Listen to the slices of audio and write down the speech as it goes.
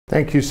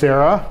Thank you,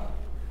 Sarah.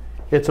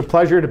 It's a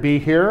pleasure to be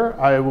here.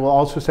 I will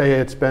also say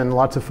it's been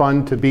lots of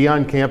fun to be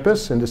on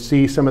campus and to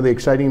see some of the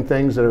exciting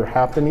things that are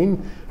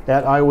happening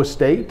at Iowa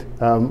State.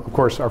 Of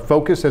course, our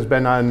focus has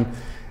been on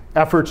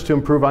efforts to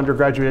improve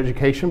undergraduate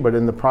education, but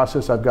in the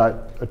process I've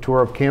got a tour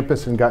of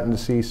campus and gotten to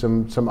see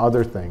some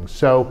other things.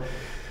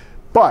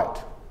 But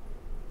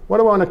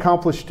what I want to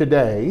accomplish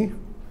today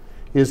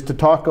is to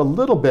talk a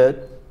little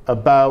bit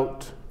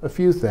about a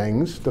few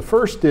things. The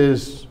first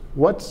is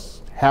what's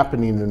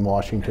happening in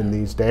Washington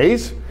these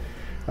days.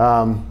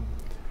 And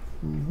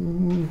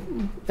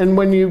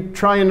when you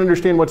try and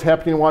understand what's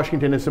happening in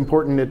Washington, it's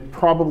important that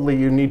probably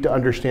you need to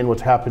understand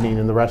what's happening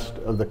in the rest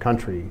of the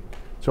country.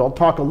 So I'll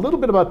talk a little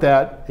bit about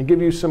that and give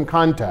you some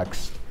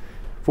context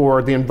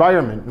for the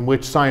environment in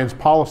which science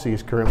policy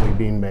is currently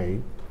being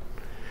made.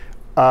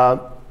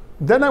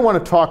 Then I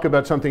want to talk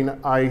about something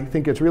I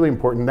think is really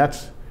important.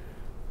 That's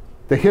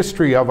the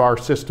history of our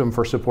system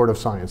for support of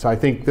science. I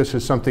think this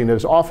is something that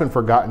is often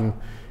forgotten.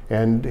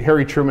 And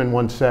Harry Truman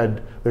once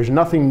said, there's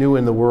nothing new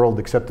in the world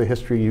except the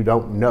history you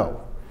don't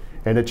know.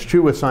 And it's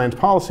true with science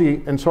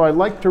policy. And so I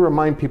like to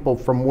remind people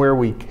from where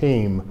we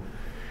came.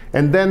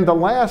 And then the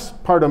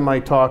last part of my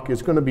talk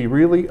is going to be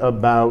really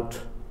about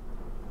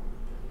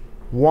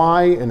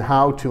why and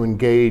how to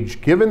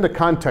engage, given the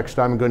context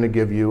I'm going to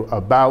give you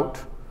about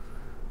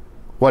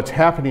what's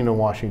happening in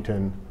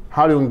Washington,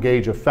 how to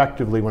engage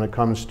effectively when it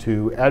comes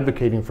to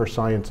advocating for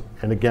science,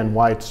 and again,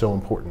 why it's so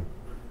important.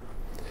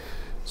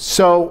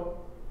 So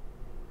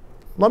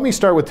let me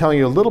start with telling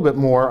you a little bit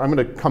more. I'm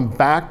going to come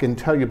back and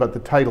tell you about the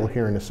title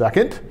here in a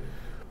second.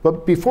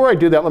 But before I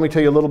do that, let me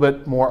tell you a little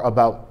bit more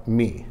about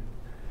me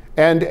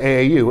and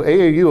AAU.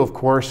 AAU, of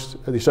course,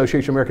 the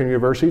Association of American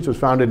Universities, was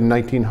founded in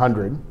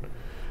 1900.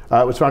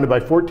 It was founded by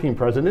 14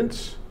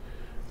 presidents,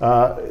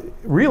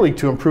 really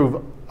to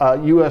improve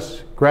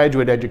US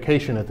graduate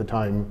education at the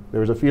time.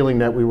 There was a feeling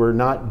that we were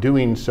not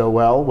doing so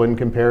well when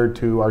compared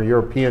to our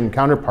European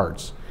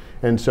counterparts.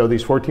 And so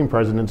these 14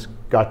 presidents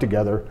got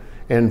together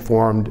and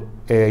formed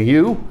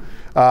AAU.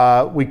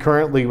 We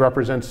currently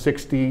represent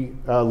 60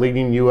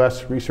 leading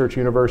US research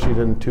universities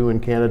and 2 in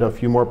Canada, a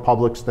few more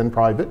publics than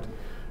private.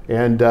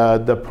 And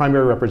the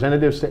primary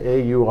representatives to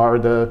AAU are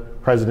the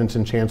presidents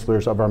and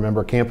chancellors of our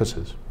member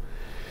campuses.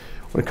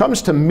 When it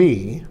comes to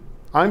me,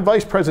 I'm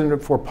vice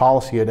president for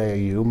policy at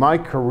AAU. My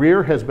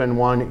career has been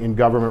one in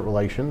government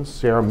relations.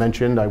 Sarah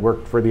mentioned I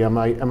worked for the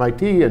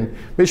MIT and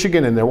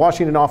Michigan and their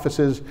Washington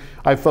offices.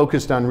 I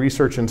focused on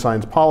research and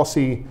science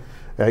policy,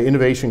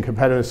 innovation,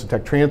 competitiveness, and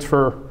tech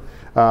transfer.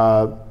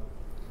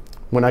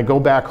 When I go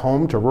back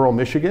home to rural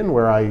Michigan,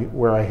 where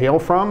I hail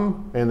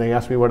from, and they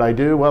ask me what I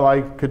do, well,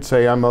 I could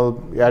say I'm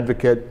an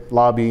advocate,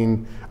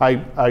 lobbying.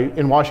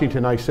 In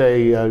Washington, I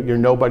say you're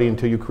nobody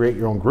until you create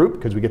your own group,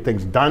 because we get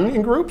things done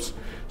in groups.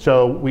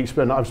 So I've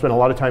spent a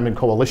lot of time in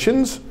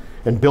coalitions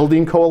and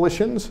building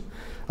coalitions.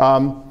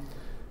 I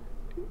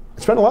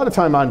spent a lot of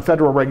time on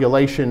federal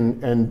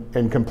regulation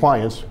and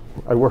compliance.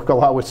 I work a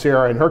lot with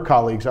Sarah and her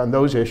colleagues on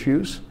those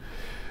issues.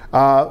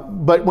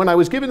 But when I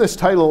was given this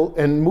title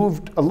and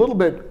moved a little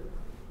bit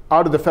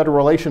out of the Federal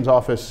Relations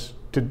Office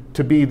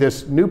to be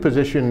this new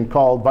position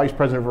called Vice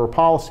President for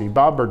Policy,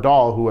 Bob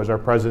Berdahl, who was our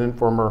president,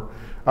 former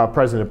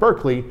president of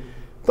Berkeley,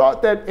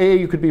 thought that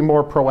AAU could be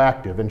more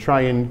proactive and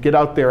try and get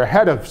out there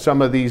ahead of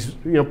some of these,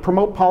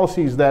 promote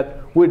policies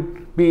that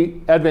would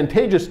be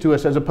advantageous to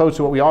us, as opposed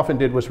to what we often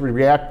did was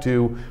react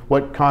to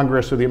what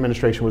Congress or the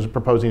administration was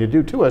proposing to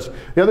do to us.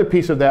 The other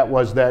piece of that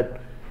was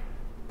that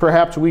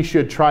perhaps we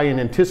should try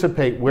and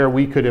anticipate where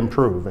we could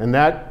improve. And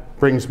that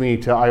brings me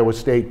to Iowa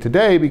State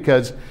today,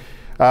 because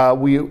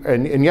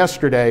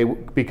yesterday,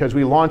 because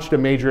we launched a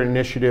major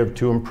initiative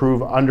to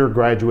improve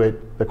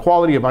the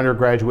quality of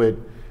undergraduate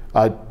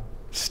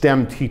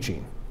STEM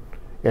teaching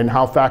and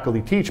how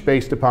faculty teach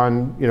based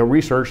upon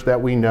research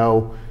that we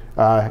know,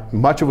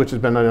 much of which has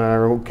been on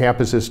our own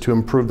campuses, to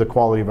improve the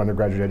quality of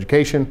undergraduate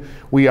education.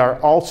 We are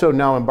also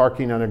now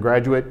embarking on a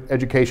graduate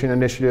education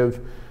initiative.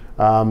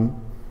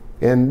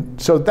 And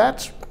so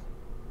that's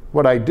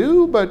what I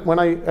do. But when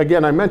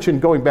I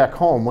mentioned going back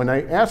home, when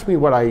I ask me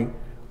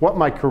what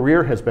my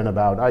career has been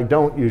about, I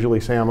don't usually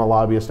say I'm a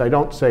lobbyist. I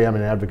don't say I'm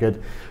an advocate.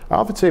 I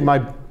often say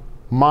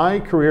my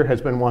career has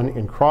been one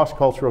in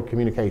cross-cultural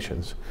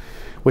communications,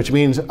 which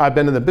means I've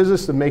been in the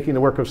business of making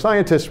the work of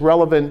scientists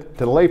relevant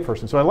to the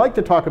layperson. So I like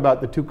to talk about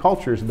the two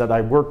cultures that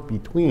I work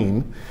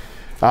between.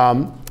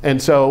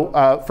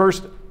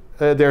 First,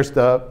 there's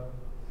the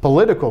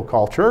political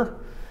culture.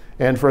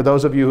 And for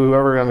those of you who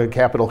are ever on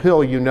Capitol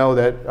Hill, you know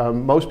that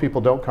most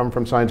people don't come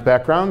from science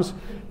backgrounds.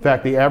 In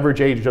fact, the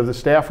average age of the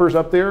staffers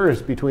up there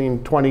is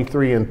between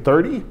 23 and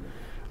 30.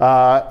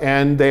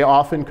 And they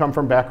often come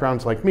from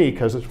backgrounds like me,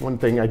 because one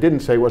thing I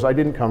didn't say was I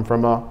didn't come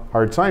from a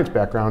hard science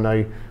background.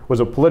 I was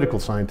a political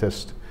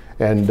scientist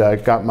and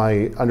got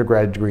my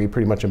undergrad degree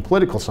pretty much in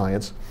political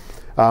science.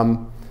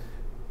 Then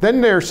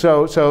there's,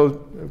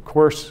 of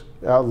course,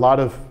 a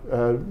lot of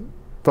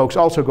folks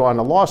also go on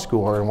to law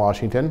school here in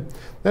Washington.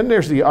 Then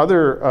there's the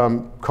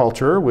other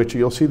culture, which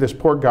you'll see this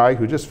poor guy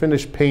who just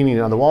finished painting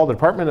on the wall, the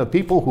department of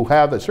people who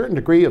have a certain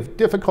degree of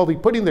difficulty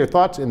putting their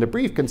thoughts into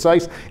brief,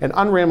 concise, and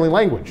unrambling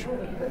language.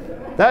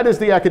 That is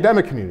the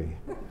academic community.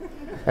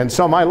 And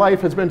so my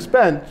life has been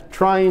spent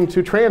trying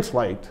to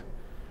translate.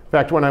 In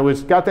fact, when I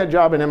got that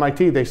job at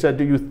MIT, they said,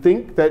 do you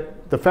think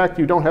that the fact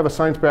you don't have a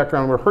science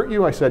background will hurt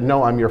you? I said,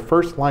 no, I'm your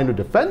first line of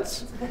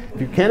defense.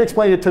 If you can't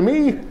explain it to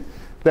me,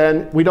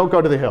 then we don't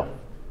go to the Hill.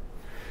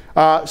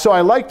 So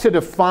I like to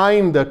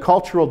define the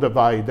cultural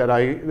divide that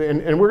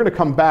and we're going to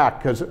come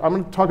back because I'm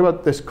going to talk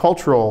about this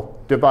cultural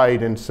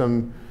divide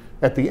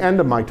at the end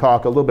of my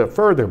talk a little bit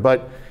further,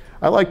 but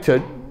I like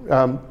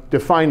to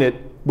define it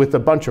with a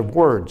bunch of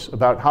words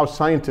about how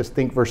scientists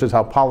think versus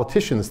how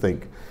politicians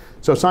think.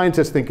 So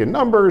scientists think in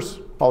numbers,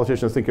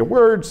 politicians think in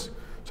words.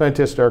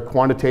 Scientists are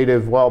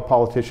quantitative, while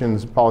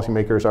politicians,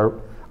 policymakers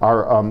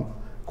are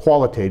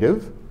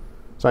qualitative.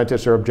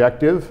 Scientists are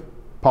objective,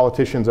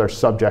 politicians are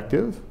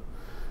subjective.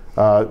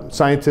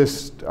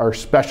 Scientists are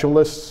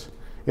specialists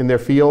in their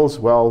fields,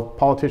 while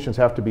politicians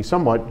have to be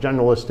somewhat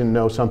generalist and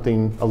know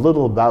something a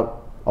little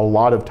about a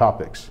lot of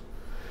topics.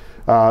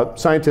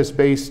 Scientists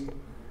base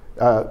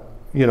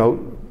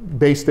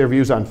their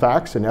views on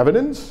facts and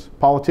evidence.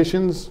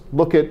 Politicians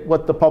look at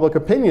what the public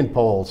opinion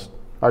polls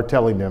are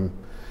telling them.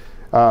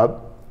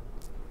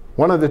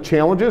 One of the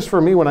challenges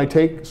for me when I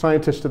take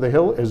scientists to the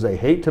Hill is they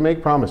hate to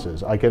make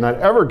promises. I cannot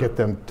ever get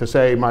them to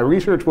say my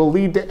research will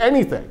lead to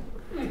anything.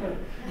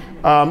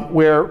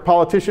 Where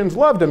politicians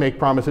love to make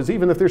promises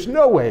even if there's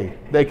no way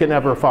they can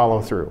ever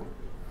follow through.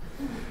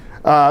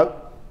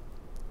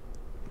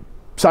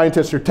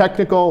 Scientists are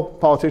technical,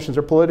 politicians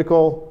are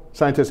political.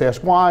 Scientists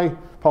ask why,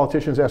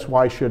 politicians ask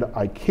why should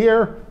I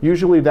care?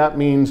 Usually that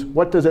means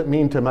what does it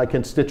mean to my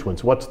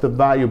constituents? What's the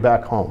value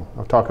back home?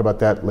 I'll talk about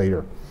that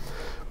later.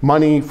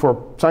 Money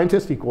for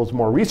scientists equals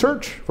more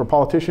research. For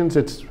politicians,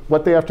 it's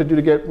what they have to do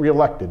to get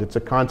reelected. It's a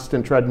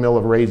constant treadmill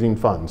of raising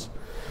funds.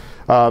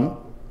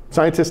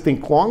 Scientists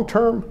think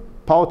long-term.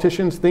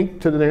 Politicians think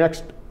to the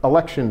next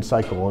election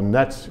cycle, and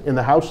that's in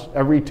the House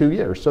every 2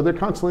 years. So they're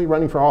constantly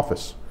running for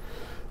office.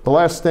 The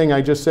last thing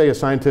I just say is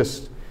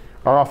scientists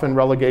are often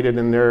relegated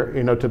in their,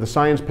 to the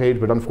science page,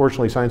 but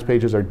unfortunately science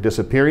pages are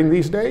disappearing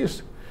these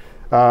days.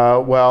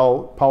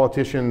 Well,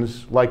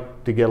 politicians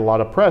like to get a lot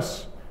of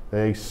press.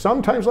 They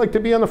sometimes like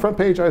to be on the front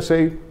page. I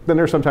say, then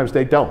there's sometimes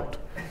they don't.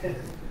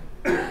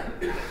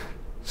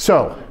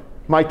 So,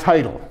 my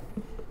title.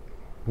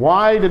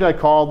 Why did I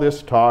call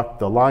this talk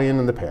The Lion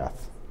in the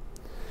Path?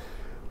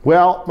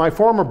 Well, my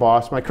former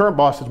boss, my current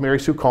boss is Mary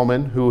Sue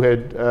Coleman, who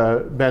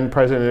had been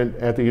president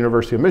at the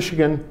University of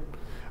Michigan.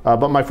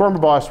 But my former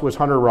boss was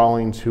Hunter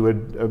Rawlings, who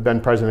had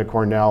been president at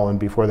Cornell and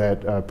before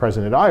that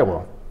president at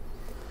Iowa.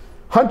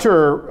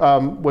 Hunter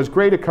was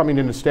great at coming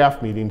into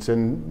staff meetings,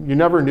 and you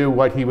never knew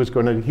what he was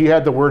going to. He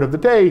had the word of the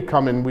day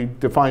come and we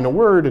define a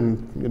word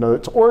and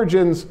its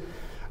origins.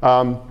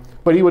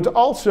 But he was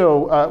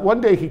also,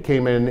 one day he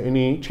came in and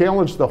he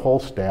challenged the whole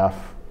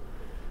staff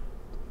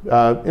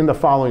in the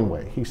following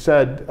way. He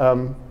said,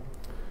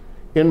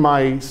 in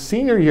my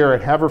senior year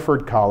at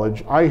Haverford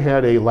College, I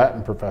had a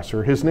Latin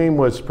professor. His name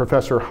was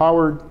Professor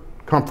Howard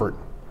Comfort.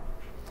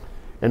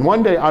 And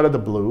one day out of the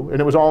blue, and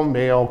it was all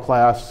male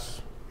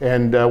class,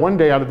 and one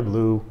day out of the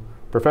blue,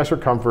 Professor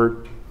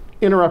Comfort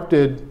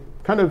interrupted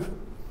kind of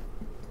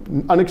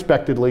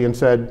unexpectedly and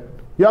said,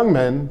 young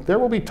men, there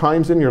will be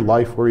times in your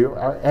life where you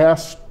are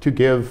asked to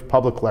give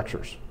public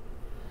lectures.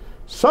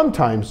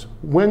 Sometimes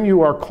when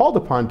you are called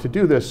upon to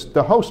do this,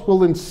 the host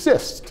will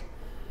insist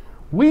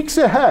weeks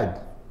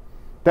ahead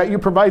that you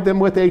provide them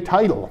with a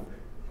title.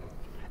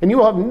 And you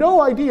will have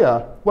no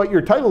idea what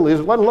your title is,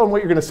 let alone what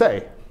you're going to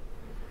say.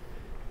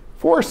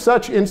 For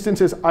such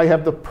instances, I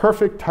have the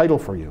perfect title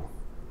for you,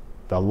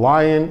 The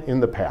Lion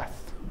in the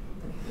Path.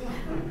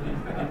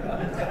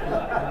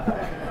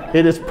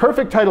 It is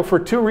perfect title for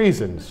two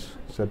reasons,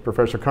 said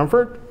Professor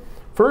Comfort.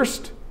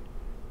 First,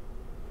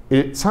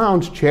 it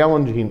sounds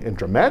challenging and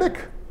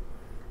dramatic.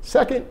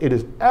 Second, it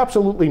is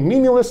absolutely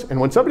meaningless, and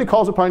when somebody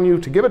calls upon you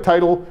to give a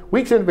title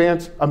weeks in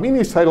advance, a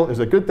meaningless title is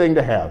a good thing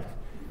to have.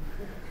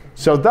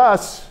 So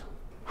thus,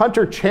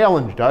 Hunter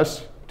challenged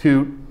us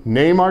to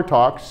name our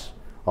talks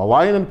A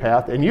Lion in the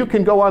Path, and you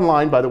can go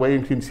online, by the way,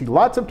 and you can see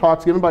lots of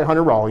talks given by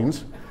Hunter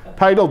Rawlings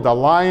titled The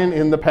Lion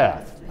in the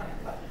Path.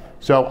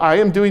 So I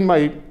am doing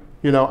my,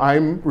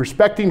 I'm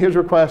respecting his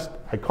request.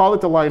 I call it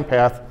The Lion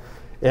Path,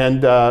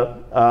 and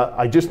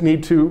I just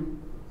need to,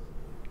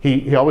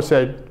 he always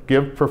said,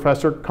 give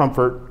Professor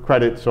Comfort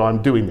credit, so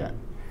I'm doing that.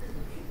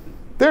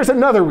 There's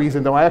another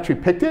reason, though I actually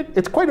picked it.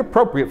 It's quite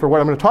appropriate for what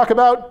I'm going to talk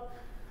about.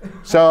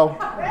 So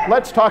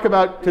let's talk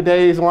about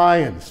today's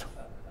lions.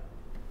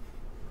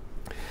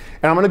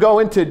 And I'm going to go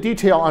into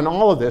detail on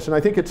all of this, and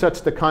I think it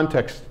sets the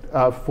context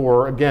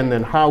for, again,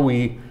 then how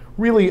we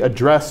really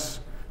address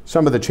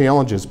some of the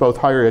challenges both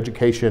higher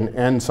education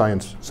and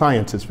science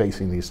is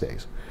facing these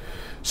days.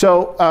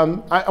 So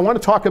I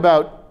want to talk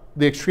about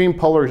the extreme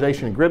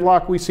polarization and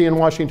gridlock we see in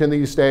Washington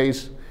these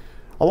days.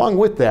 Along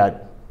with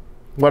that,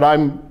 what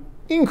I'm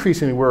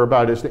increasingly worry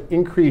about is the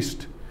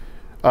increased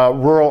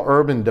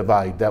rural-urban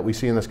divide that we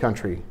see in this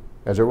country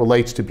as it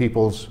relates to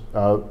people's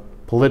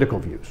political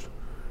views.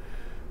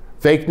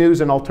 Fake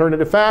news and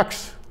alternative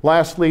facts.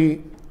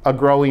 Lastly, a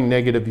growing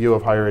negative view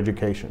of higher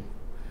education.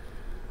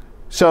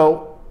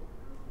 So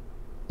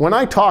when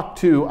I talk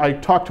to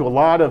a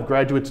lot of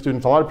graduate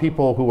students, a lot of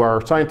people who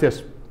are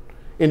scientists,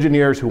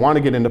 engineers who want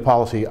to get into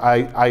policy,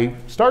 I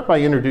start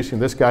by introducing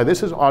this guy.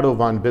 This is Otto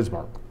von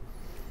Bismarck.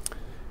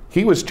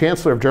 He was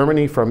Chancellor of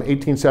Germany from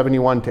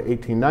 1871 to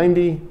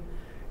 1890,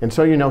 and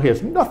so you know he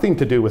has nothing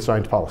to do with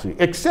science policy,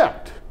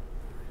 except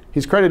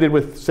he's credited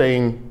with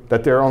saying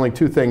that there are only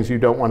two things you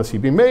don't want to see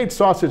be made: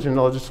 sausage and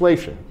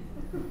legislation.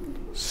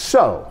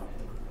 So,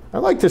 I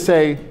like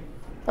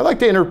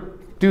to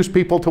introduce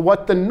people to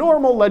what the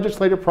normal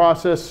legislative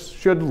process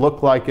should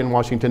look like in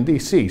Washington,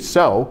 D.C.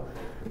 So,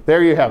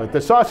 there you have it,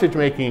 the sausage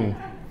making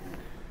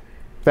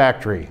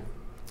factory.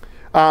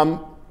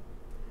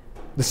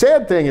 The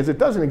sad thing is it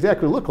doesn't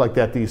exactly look like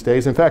that these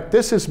days. In fact,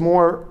 this is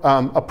more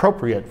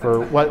appropriate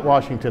for what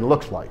Washington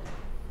looks like.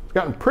 It's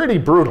gotten pretty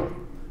brutal.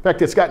 In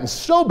fact, it's gotten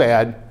so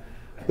bad,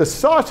 the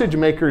sausage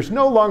makers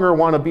no longer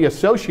want to be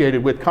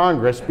associated with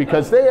Congress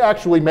because they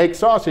actually make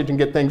sausage and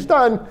get things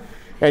done.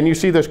 And you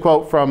see this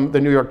quote from the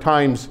New York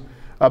Times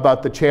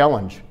about the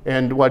challenge.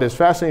 And what is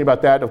fascinating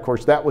about that, of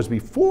course, that was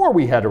before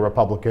we had a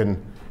Republican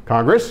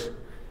Congress.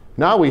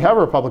 Now we have a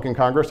Republican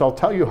Congress. I'll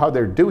tell you how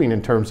they're doing in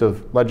terms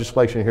of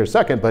legislation here in a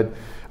second. But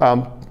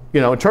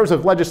in terms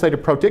of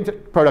legislative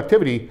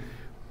productivity,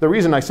 the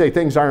reason I say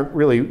things aren't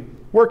really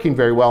working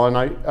very well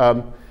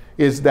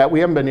is that we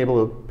haven't been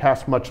able to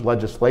pass much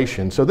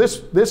legislation. So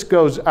this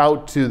goes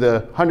out to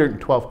the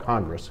 112th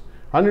Congress.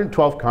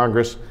 112th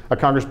Congress, a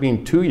Congress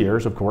being 2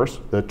 years, of course,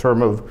 the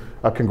term of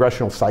a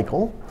congressional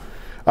cycle.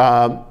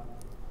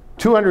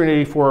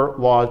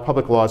 284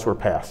 public laws were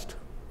passed.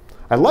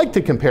 I like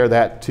to compare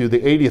that to the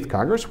 80th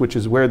Congress, which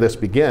is where this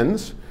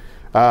begins.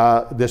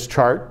 This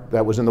chart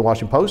that was in the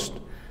Washington Post,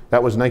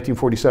 that was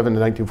 1947 to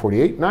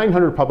 1948.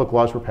 900 public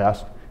laws were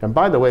passed. And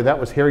by the way, that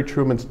was Harry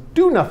Truman's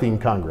do-nothing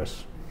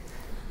Congress.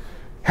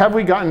 Have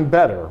we gotten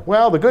better?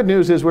 Well, the good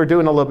news is we're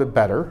doing a little bit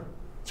better.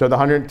 So the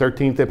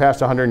 113th, they passed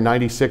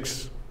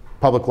 196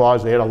 public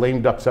laws. They had a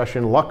lame duck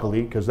session,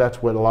 luckily, because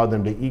that's what allowed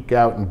them to eke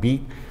out and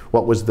beat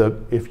what was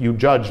if you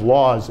judge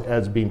laws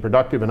as being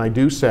productive. And I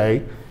do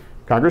say,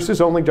 Congress's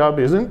only job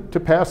isn't to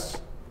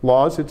pass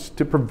laws, it's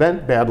to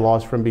prevent bad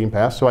laws from being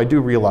passed, so I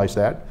do realize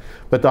that.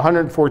 But the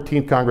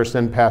 114th Congress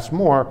then passed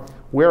more.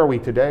 Where are we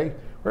today?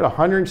 We're at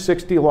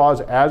 160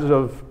 laws as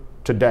of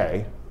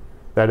today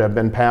that have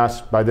been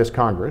passed by this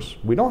Congress.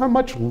 We don't have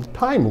much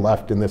time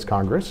left in this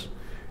Congress,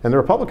 and the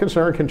Republicans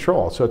are in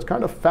control, so it's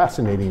kind of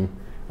fascinating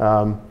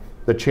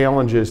the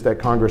challenges that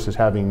Congress is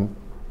having,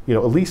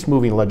 at least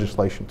moving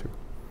legislation through.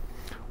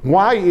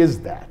 Why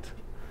is that?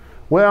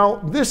 Well,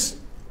 this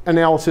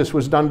analysis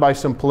was done by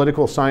some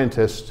political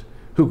scientists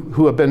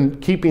who have been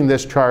keeping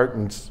this chart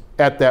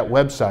at that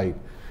website.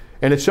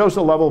 And it shows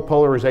the level of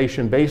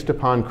polarization based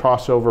upon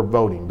crossover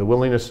voting, the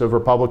willingness of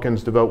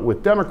Republicans to vote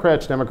with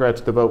Democrats,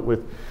 Democrats to vote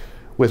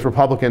with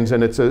Republicans,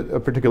 and it's a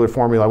particular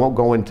formula. I won't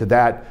go into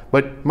that.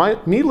 But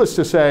needless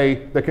to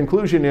say, the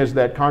conclusion is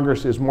that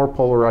Congress is more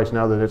polarized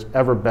now than it's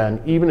ever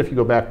been, even if you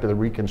go back to the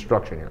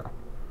Reconstruction era.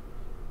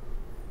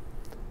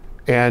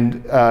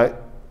 And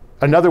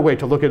another way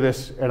to look at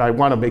this, and I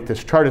want to make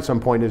this chart at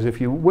some point, is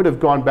if you would have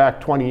gone back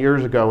 20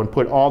 years ago and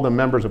put all the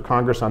members of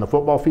Congress on a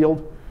football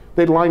field,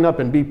 they'd line up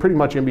and be pretty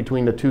much in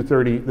between the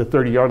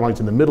 30-yard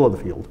lines in the middle of the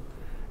field.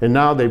 And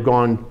now they've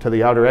gone to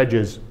the outer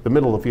edges. The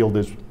middle of the field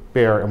is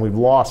bare, and we've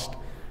lost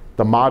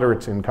the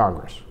moderates in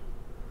Congress.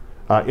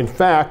 In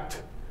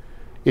fact,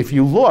 if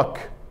you look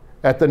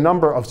at the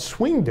number of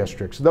swing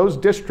districts, those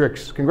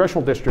districts,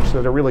 congressional districts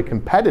that are really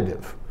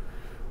competitive,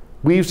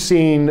 we've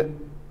seen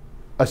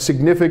a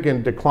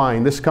significant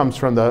decline. This comes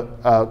from the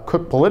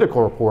Cook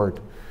Political Report,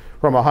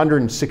 from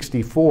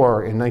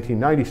 164 in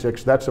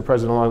 1996. That's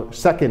the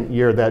second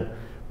year that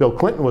Bill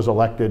Clinton was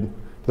elected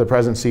to the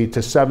presidency,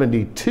 to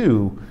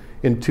 72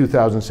 in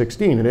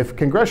 2016. And if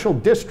congressional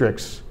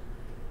districts,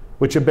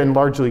 which have been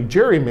largely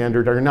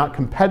gerrymandered, are not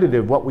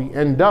competitive, what we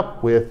end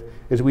up with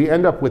is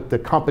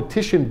the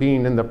competition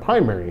being in the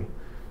primary.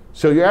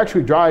 So you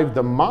actually drive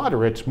the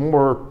moderates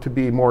to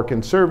be more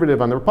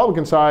conservative on the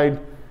Republican side,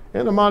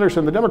 and the moderates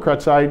on the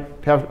Democrat side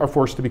are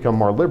forced to become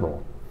more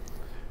liberal.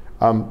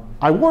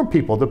 I warn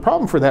people, the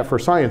problem for that for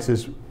science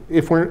is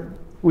if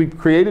we've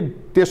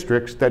created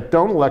districts that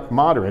don't elect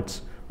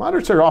moderates,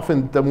 moderates are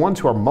often the ones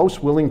who are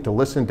most willing to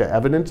listen to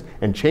evidence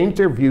and change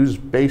their views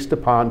based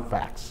upon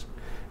facts.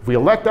 If we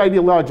elect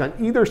ideologues on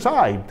either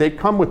side, they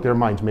come with their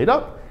minds made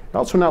up, and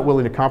also not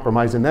willing to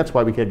compromise, and that's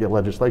why we can't get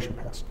legislation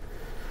passed.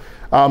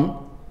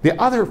 The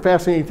other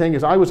fascinating thing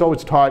is I was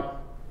always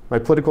taught my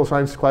political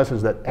science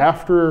classes that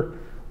after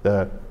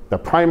the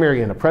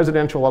primary in a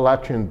presidential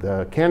election,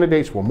 the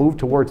candidates will move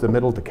towards the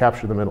middle to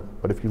capture the middle.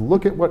 But if you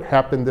look at what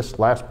happened this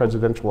last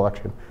presidential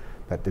election,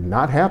 that did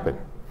not happen.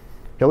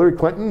 Hillary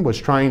Clinton was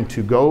trying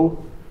to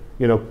go,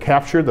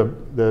 capture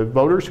the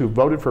voters who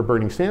voted for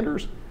Bernie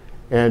Sanders,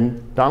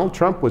 And Donald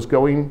Trump was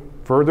going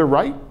further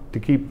right to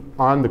keep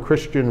on the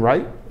Christian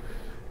right.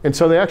 And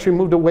so they actually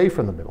moved away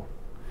from the middle.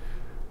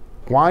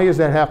 Why is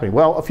that happening?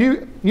 Well,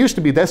 used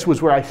to be, this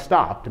was where I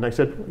stopped, and I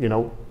said, you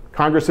know,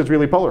 Congress is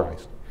really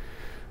polarized.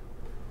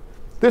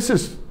 This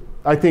is,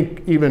 I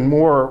think, even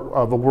more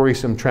of a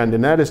worrisome trend,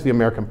 and that is the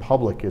American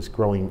public is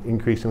growing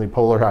increasingly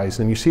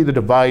polarized. And you see the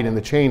divide and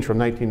the change from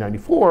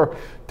 1994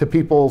 to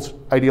people's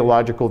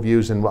ideological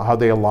views and how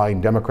they align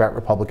Democrat,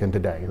 Republican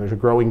today. And there's a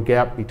growing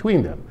gap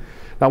between them.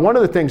 Now, one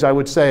of the things I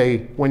would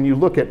say when you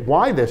look at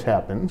why this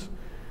happens,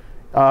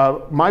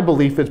 my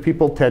belief is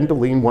people tend to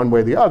lean one way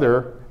or the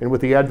other, and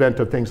with the advent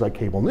of things like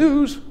cable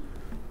news,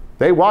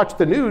 they watch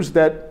the news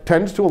that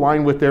tends to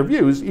align with their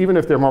views. Even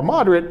if they're more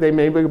moderate, they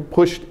may be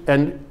pushed,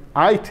 and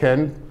I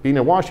tend, being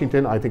in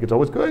Washington, I think it's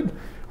always good.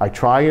 I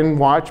try and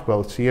watch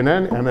both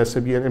CNN,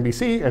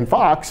 MSNBC, and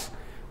Fox,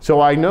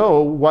 so I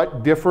know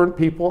what different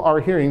people are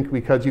hearing,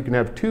 because you can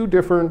have two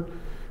different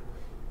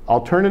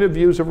alternative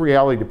views of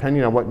reality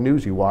depending on what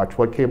news you watch,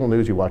 what cable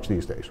news you watch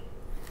these days.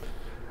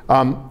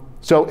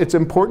 So it's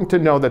important to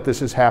know that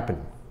this is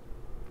happening.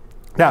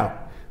 Now,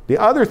 the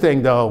other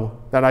thing, though,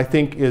 that I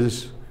think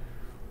is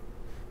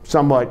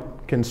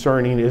somewhat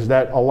concerning is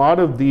that a lot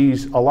of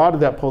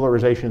that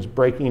polarization is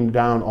breaking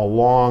down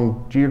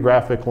along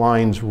geographic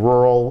lines,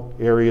 rural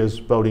areas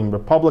voting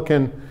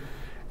Republican,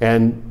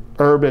 and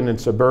urban and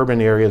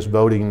suburban areas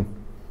voting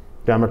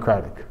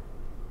Democratic.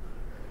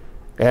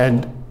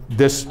 And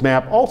this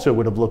map also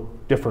would have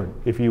looked different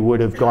if you would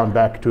have gone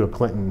back to the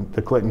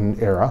Clinton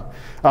era.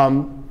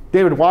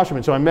 David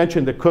Wasserman, so I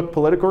mentioned the Cook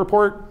Political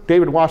Report.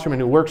 David Wasserman,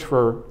 who works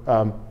for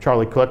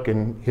Charlie Cook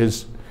and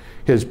his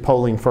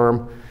polling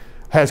firm,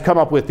 has come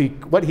up with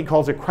what he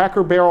calls a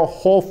Cracker Barrel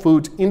Whole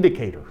Foods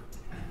Indicator.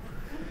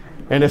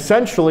 And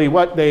essentially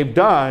what they've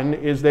done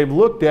is they've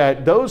looked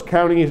at those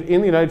counties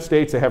in the United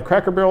States that have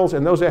Cracker Barrels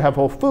and those that have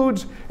Whole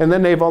Foods, and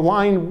then they've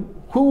aligned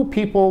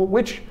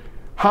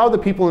how the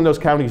people in those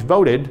counties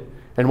voted.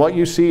 And what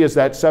you see is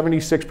that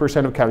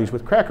 76% of counties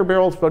with Cracker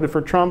Barrels voted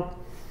for Trump,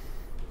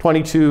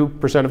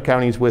 22% of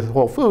counties with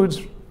Whole Foods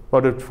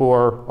voted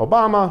for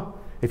Obama.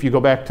 If you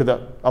go back to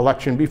the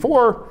election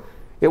before,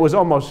 it was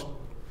almost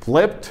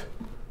flipped.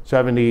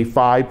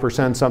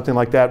 75%, something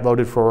like that,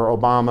 voted for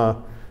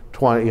Obama,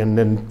 20, and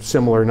then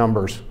similar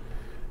numbers.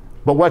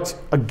 But what's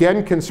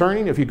again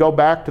concerning, if you go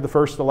back to the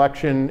first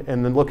election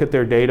and then look at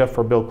their data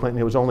for Bill Clinton,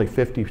 it was only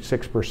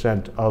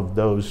 56% of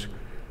those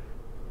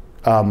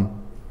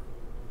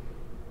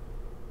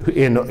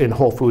in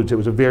Whole Foods. It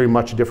was a very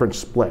much different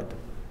split.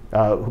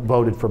 Who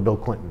voted for Bill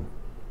Clinton.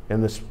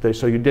 And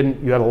so you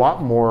had a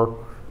lot more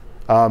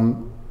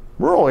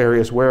rural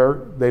areas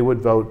where they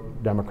would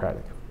vote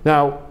Democratic.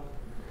 Now,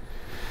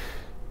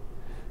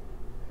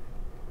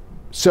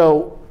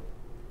 so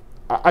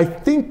I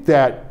think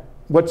that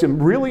what's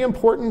really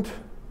important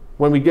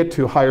when we get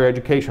to higher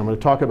education, I'm going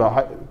to talk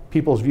about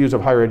people's views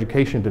of higher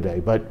education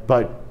today,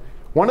 but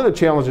one of the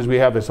challenges we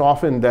have is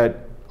often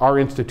that our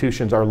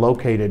institutions are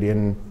located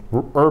in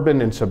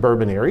urban and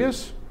suburban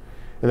areas.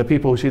 And the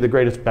people who see the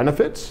greatest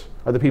benefits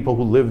are the people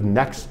who live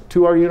next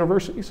to our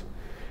universities.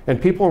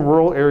 And people in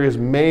rural areas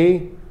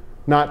may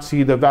not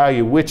see the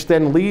value, which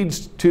then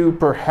leads to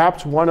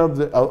perhaps one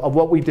of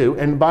what we do.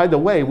 And by the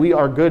way, we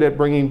are good at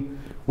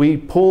we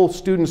pull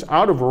students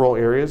out of rural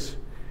areas,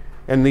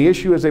 and the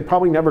issue is they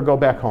probably never go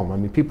back home. I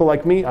mean, people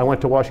like me, I went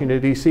to Washington,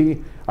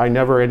 D.C. I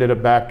never ended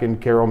up back in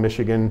Carroll,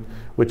 Michigan,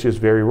 which is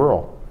very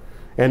rural.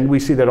 And we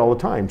see that all the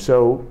time.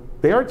 So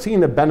they aren't seeing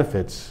the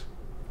benefits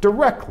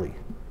directly.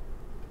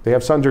 They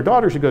have sons or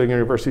daughters who go to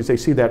universities, they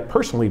see that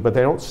personally, but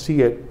they don't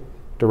see it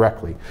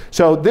directly.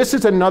 So this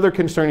is another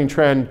concerning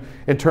trend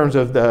in terms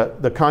of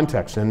the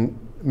context. And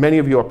many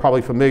of you are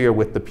probably familiar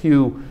with the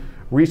Pew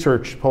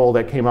Research poll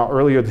that came out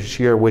earlier this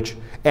year, which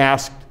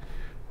asked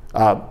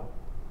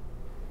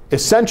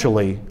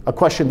essentially a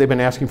question they've been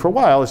asking for a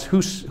while is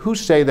who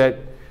say that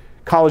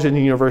colleges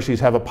and universities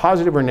have a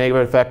positive or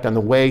negative effect on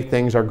the way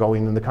things are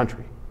going in the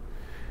country.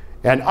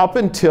 And up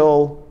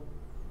until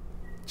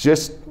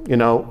just,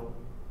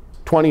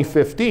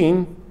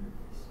 2015,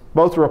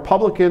 both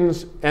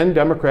Republicans and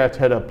Democrats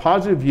had a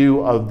positive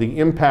view of the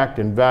impact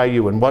and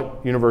value and what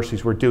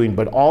universities were doing,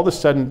 but all of a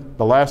sudden,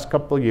 the last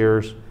couple of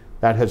years,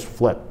 that has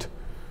flipped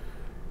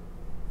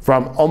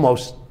from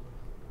almost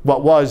what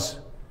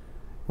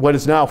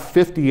is now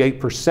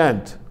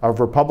 58% of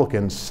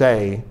Republicans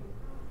say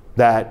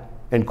that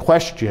and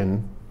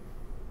question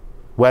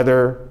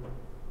whether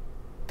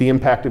the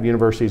impact of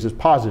universities is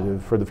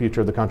positive for the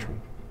future of the country.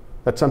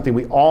 That's something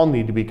we all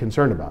need to be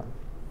concerned about.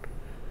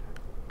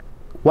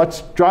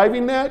 What's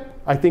driving that?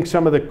 I think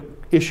some of the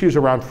issues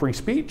around free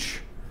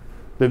speech,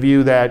 the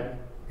view that,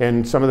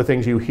 and some of the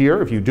things you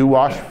hear if you do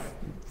watch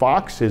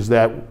Fox, is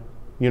that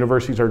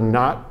universities are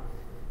not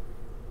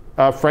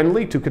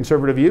friendly to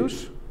conservative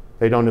views.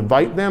 They don't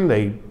invite them.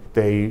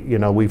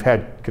 We've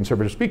had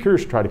conservative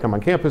speakers try to come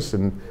on campus,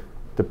 and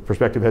the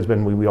perspective has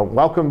been we don't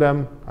welcome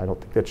them. I don't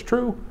think that's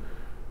true,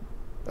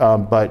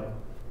 but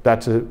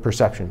that's a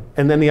perception.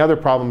 And then the other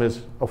problem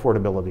is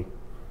affordability.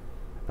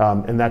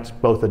 And that's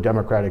both a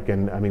Democratic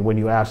and, I mean, when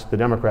you ask the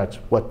Democrats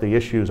what the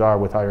issues are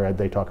with higher ed,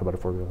 they talk about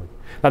affordability.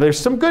 Now there's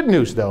some good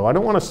news though. I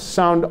don't want to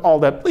sound all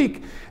that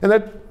bleak, and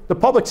that the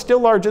public still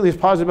largely is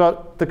positive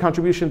about the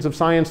contributions of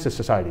science to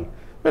society.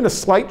 Been a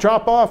slight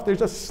drop off.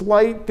 There's a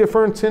slight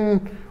difference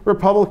in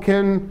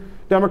Republican,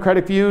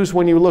 Democratic views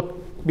when you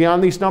look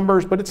beyond these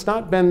numbers, but it's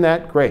not been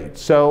that great.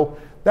 So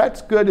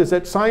that's good, is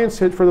that science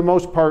for the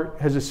most part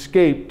has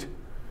escaped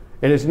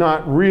and is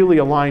not really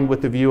aligned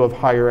with the view of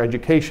higher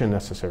education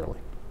necessarily.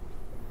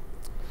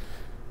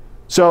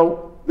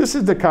 So this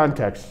is the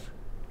context.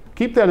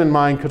 Keep that in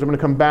mind, because I'm going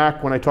to come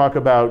back when I talk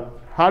about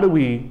how do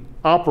we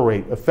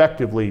operate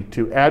effectively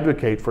to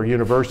advocate for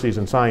universities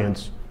and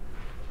science.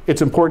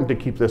 It's important to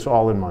keep this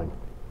all in mind.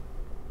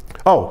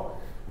 Oh,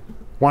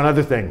 one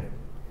other thing.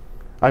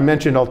 I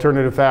mentioned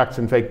alternative facts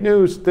and fake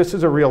news. This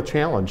is a real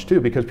challenge too,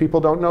 because people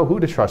don't know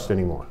who to trust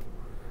anymore.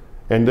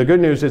 And the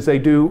good news is they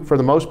do, for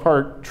the most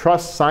part,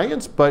 trust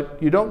science, but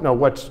you don't know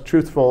what's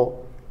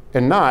truthful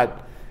and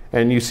not.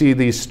 And you see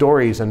these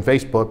stories on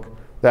Facebook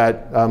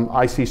that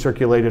I see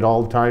circulated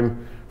all the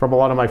time from a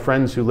lot of my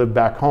friends who live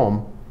back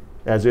home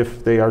as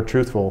if they are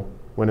truthful,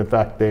 when in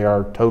fact they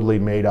are totally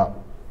made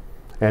up.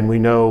 And we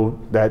know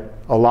that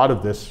a lot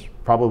of this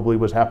probably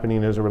was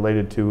happening as it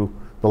related to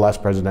the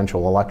last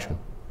presidential election.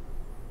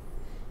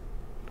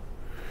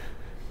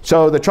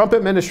 So the Trump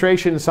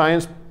administration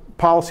science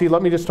policy,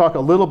 let me just talk a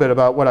little bit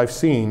about what I've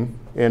seen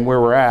and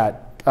where we're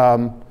at.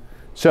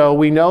 So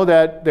we know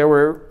that there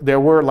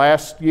were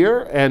last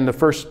year and the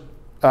first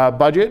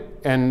budget,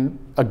 and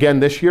again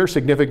this year,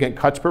 significant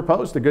cuts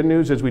proposed. The good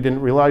news is we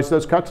didn't realize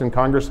those cuts, and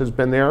Congress has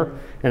been there,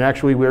 and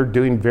actually we're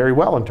doing very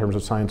well in terms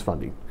of science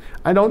funding.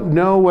 I don't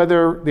know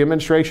whether the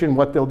administration,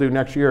 what they'll do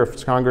next year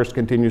if Congress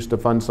continues to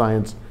fund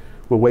science.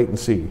 We'll wait and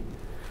see.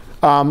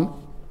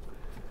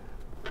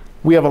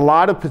 We have a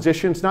lot of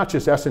positions, not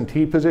just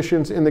S&T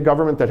positions in the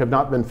government, that have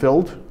not been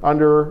filled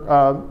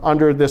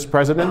under this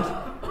president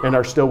and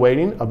are still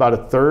waiting. About a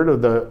third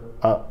of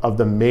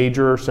the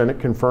major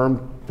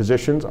Senate-confirmed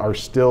positions are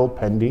still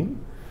pending,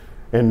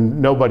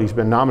 and nobody's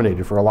been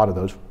nominated for a lot of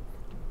those.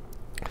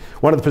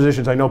 One of the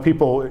positions I know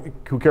people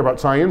who care about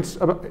science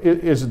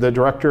is the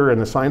director and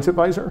the science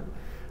advisor.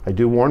 I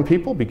do warn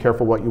people, be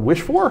careful what you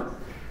wish for.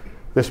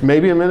 This may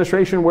be an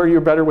administration where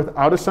you're better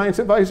without a science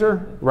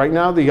advisor. Right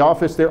now, the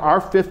office, there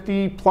are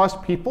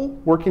 50+ people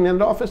working in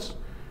the office.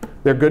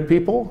 They're good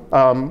people.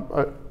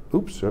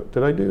 Oops,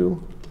 did I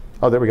do?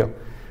 Oh, there we go.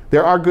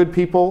 There are good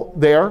people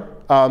there.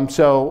 There's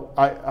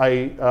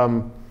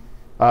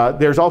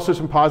also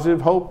some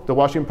positive hope. The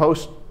Washington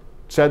Post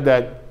said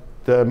that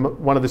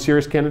one of the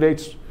serious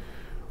candidates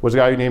was a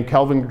guy named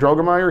Kelvin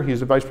Drogemeyer.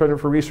 He's the vice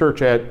president for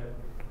research at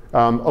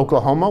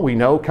Oklahoma. We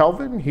know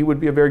Kelvin. He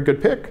would be a very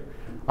good pick.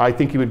 I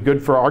think he would be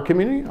good for our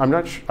community.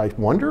 I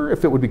wonder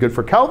if it would be good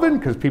for Kelvin,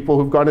 because people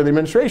who've gone to the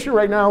administration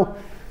right now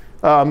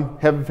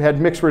have had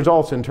mixed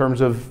results in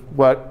terms of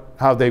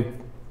how they've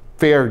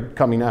fared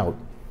coming out.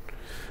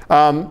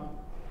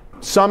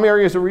 Some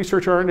areas of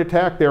research are under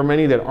attack. There are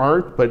many that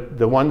aren't, but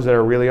the ones that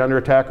are really under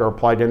attack are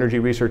applied energy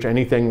research,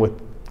 anything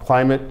with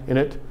climate in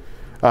it.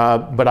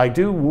 But I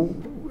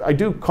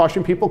do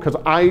caution people, because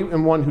I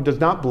am one who does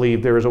not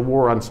believe there is a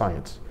war on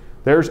science.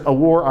 There's a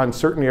war on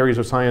certain areas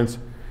of science,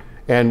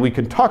 and we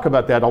can talk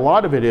about that. A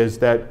lot of it is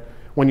that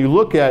when you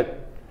look at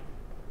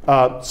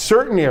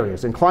certain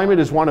areas, and climate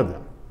is one of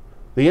them,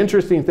 the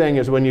interesting thing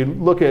is when you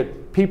look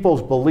at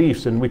people's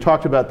beliefs, and we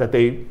talked about that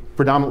they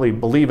predominantly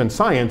believe in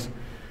science,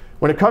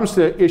 when it comes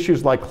to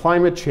issues like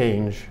climate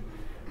change,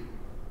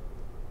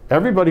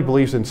 everybody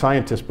believes in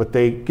scientists, but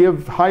they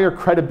give higher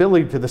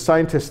credibility to the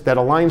scientists that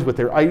aligns with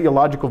their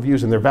ideological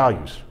views and their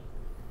values.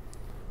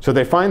 So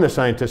they find the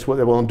scientists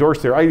that will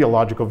endorse their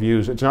ideological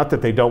views. It's not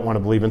that they don't want to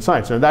believe in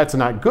science. Now that's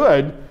not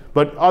good,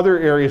 but other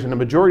areas, and the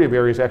majority of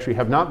areas, actually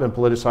have not been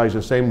politicized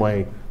the same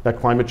way that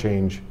climate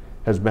change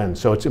has been.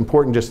 So it's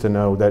important just to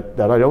know that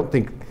I don't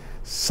think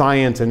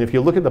science, and if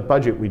you look at the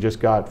budget we just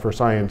got for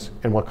science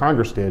and what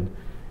Congress did,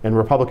 and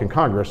Republican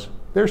Congress,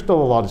 there's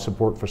still a lot of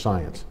support for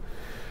science.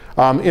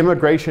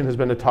 Immigration has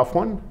been a tough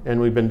one, and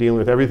we've been dealing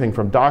with everything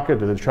from DACA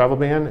to the travel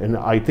ban, and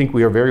I think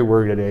we are very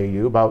worried at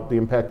AAU about the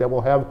impact that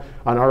will have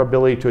on our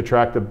ability to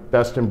attract the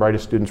best and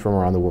brightest students from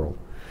around the world.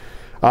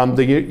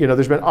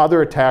 There's been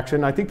other attacks,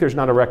 and I think there's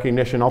not a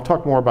recognition. I'll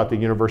talk more about the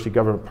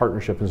university-government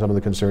partnership and some of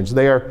the concerns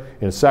there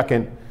in a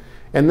second.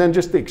 And then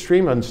just the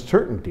extreme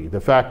uncertainty,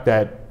 the fact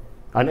that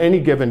on any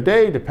given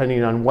day,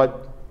 depending on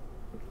what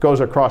goes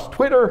across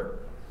Twitter,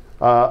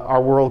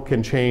 our world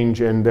can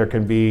change, and there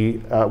can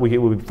be, we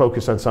would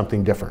focus on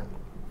something different.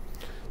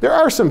 There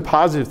are some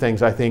positive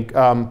things, I think.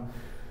 On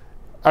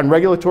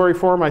regulatory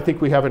reform, I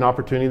think we have an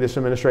opportunity this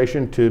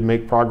administration to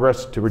make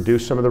progress to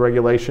reduce some of the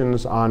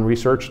regulations on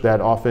research that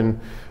often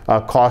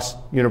cost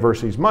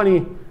universities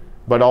money,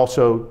 but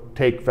also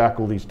take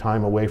faculty's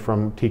time away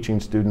from teaching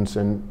students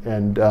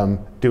and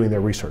doing their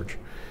research.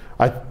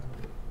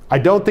 I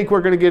don't think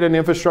we're going to get an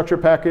infrastructure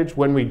package.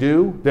 When we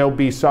do, there'll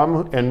be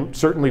some, and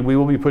certainly we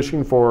will be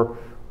pushing for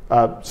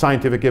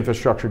scientific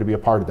infrastructure to be a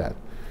part of that.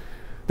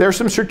 There are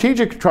some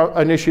strategic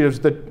initiatives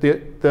that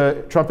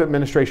the Trump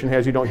administration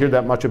has you don't hear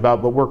that much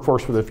about, but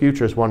Workforce for the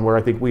Future is one where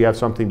I think we have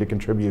something to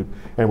contribute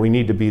and we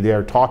need to be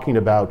there talking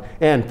about,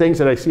 and things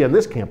that I see on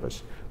this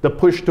campus, the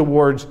push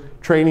towards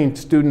training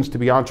students to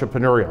be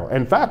entrepreneurial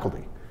and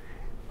faculty.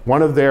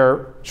 One of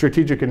their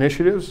strategic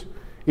initiatives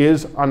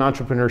is on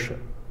entrepreneurship.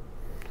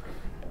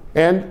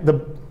 And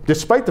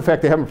despite the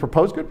fact they haven't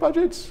proposed good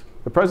budgets,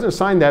 the president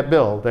signed that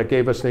bill that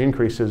gave us the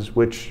increases,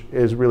 which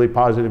is really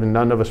positive, and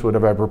none of us would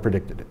have ever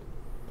predicted it.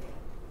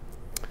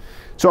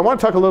 So I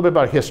want to talk a little bit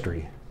about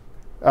history.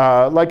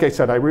 Like I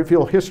said, I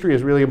feel history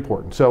is really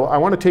important. So I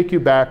want to take you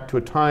back to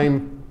a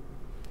time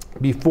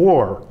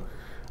before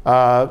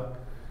the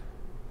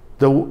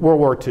World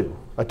War II,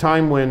 a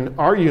time when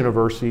our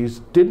universities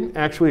didn't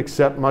actually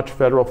accept much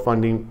federal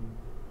funding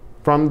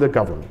from the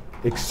government,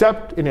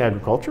 except in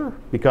agriculture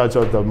because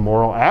of the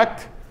Morrill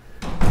Act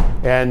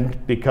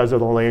and because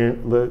of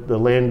the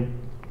land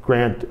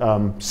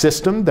grant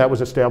system that was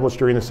established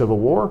during the Civil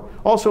War.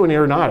 Also in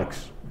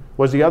aeronautics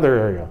was the other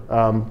area.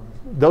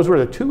 Those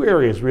were the two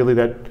areas really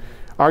that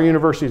our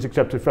universities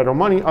accepted federal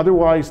money.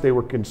 Otherwise, they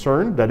were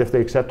concerned that if they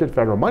accepted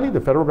federal money, the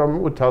federal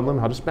government would tell them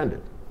how to spend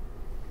it.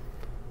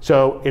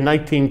 So in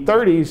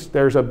 1930s,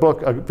 there's a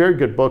book, a very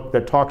good book,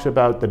 that talks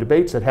about the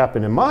debates that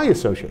happened in my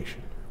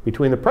association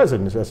between the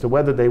presidents as to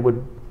whether they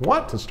would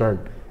want to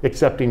start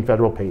accepting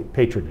federal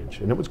patronage.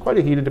 And it was quite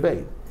a heated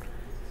debate.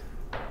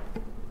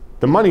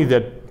 The money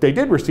that they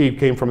did receive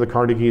came from the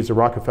Carnegies, the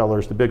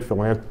Rockefellers, the big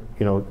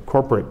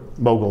corporate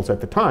moguls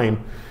at the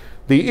time.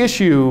 The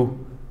issue,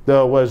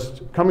 though,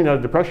 was coming out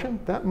of depression.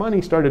 That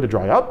money started to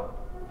dry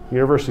up.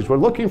 Universities were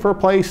looking for a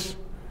place.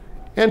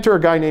 Enter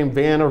a guy named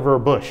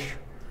Vannevar Bush,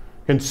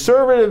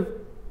 conservative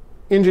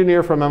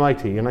engineer from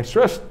MIT. And I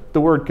stress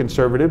the word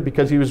conservative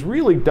because he was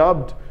really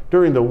dubbed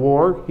during the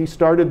war. He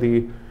started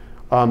the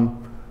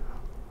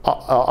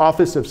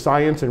Office of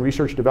Science and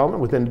Research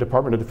Development within the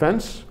Department of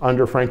Defense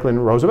under Franklin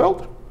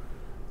Roosevelt.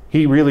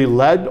 He really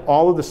led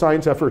all of the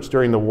science efforts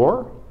during the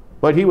war,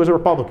 but he was a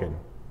Republican.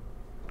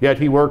 Yet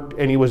he worked,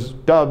 and he was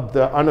dubbed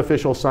the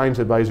unofficial science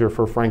advisor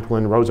for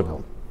Franklin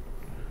Roosevelt.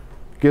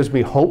 Gives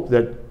me hope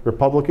that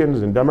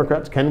Republicans and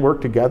Democrats can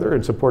work together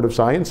in support of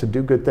science and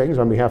do good things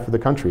on behalf of the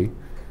country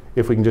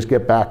if we can just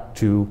get back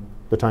to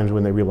the times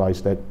when they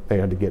realized that they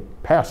had to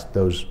get past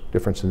those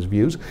differences of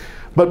views.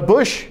 But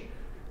Bush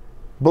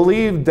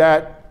believed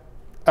that,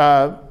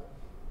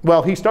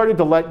 well, he started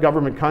to let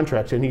government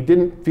contracts, and he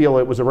didn't feel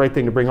it was the right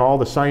thing to bring all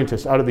the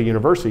scientists out of the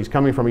universities,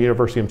 coming from a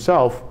university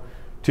himself,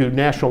 to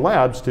national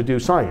labs to do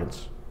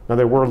science. Now,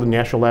 there were the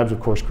national labs, of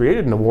course,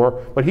 created in the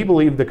war, but he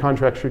believed the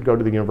contracts should go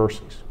to the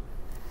universities.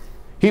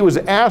 He was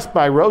asked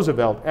by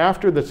Roosevelt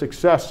after the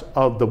success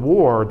of the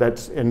war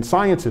and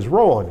science's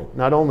role in it,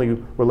 not only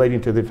relating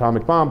to the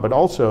atomic bomb, but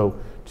also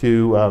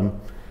to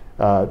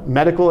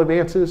medical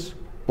advances,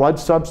 blood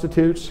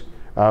substitutes,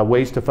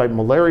 ways to fight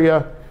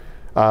malaria,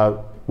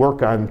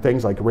 work on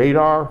things like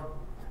radar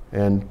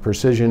and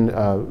precision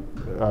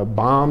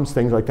bombs,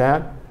 things like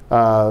that,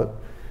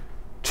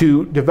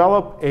 to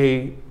develop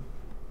a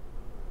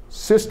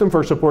system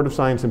for support of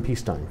science in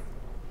peacetime.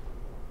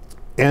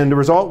 And the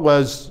result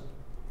was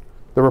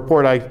the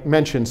report I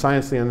mentioned,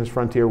 Science: The Endless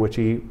Frontier, which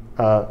he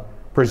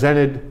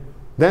presented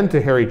then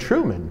to Harry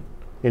Truman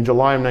in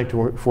July of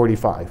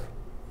 1945.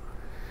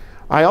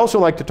 I also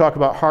like to talk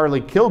about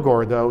Harley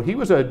Kilgore, though. He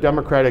was a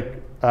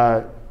Democratic,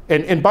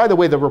 and by the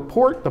way, the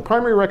report, the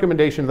primary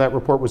recommendation of that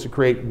report was to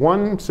create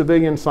one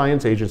civilian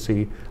science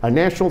agency, a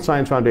national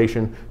science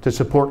foundation, to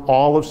support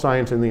all of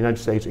science in the United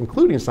States,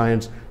 including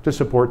science to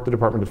support the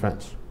Department of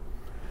Defense.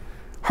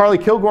 Harley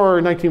Kilgore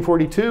in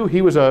 1942,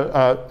 he was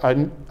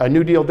a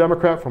New Deal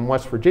Democrat from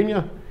West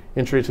Virginia.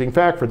 Interesting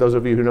fact, for those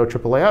of you who know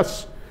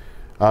AAAS,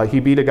 he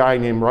beat a guy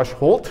named Rush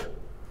Holt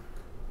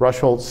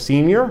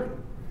Sr.,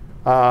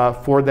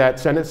 for that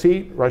Senate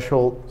seat. Rush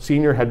Holt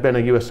Sr. had been a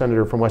US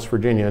Senator from West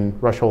Virginia,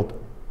 and Rush Holt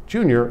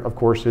Jr., of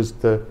course, is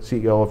the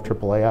CEO of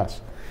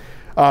AAAS.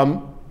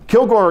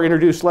 Kilgore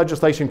introduced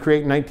legislation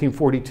creating in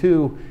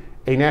 1942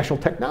 a National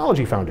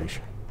Technology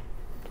Foundation.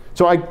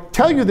 So I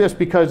tell you this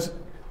because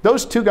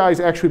those two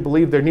guys actually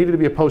believed there needed to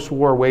be a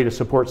post-war way to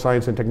support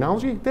science and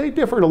technology. They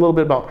differed a little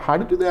bit about how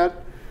to do that.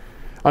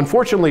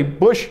 Unfortunately,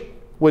 Bush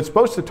was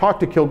supposed to talk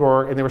to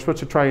Kilgore, and they were supposed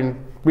to try and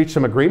reach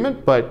some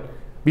agreement, but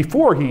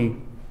before he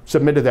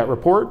submitted that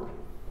report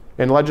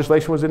and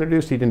legislation was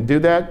introduced, he didn't do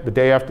that. The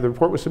day after the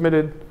report was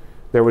submitted,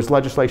 there was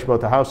legislation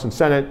about the House and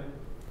Senate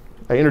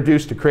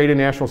introduced to create a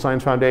National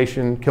Science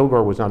Foundation.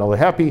 Kilgore was not all that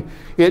happy.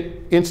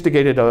 It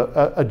instigated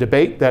a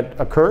debate that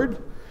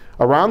occurred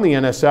around the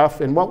NSF,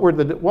 and what were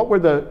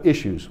the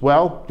issues?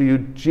 Well,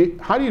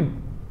 how do you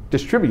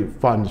distribute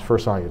funds for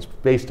science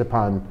based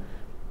upon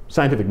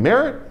scientific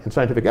merit and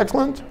scientific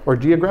excellence, or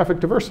geographic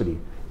diversity?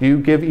 Do you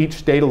give each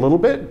state a little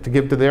bit to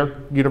give to their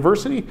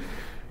university?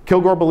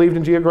 Kilgore believed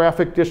in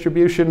geographic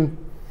distribution.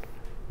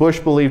 Bush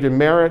believed in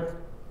merit.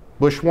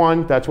 Bush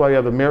won. That's why we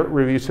have a merit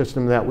review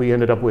system that we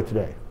ended up with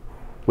today,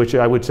 which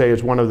I would say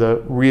is one of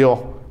the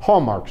real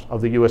hallmarks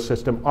of the US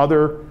system.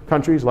 Other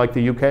countries like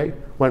the UK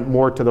went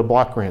more to the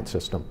block grant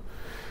system.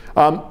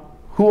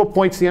 Who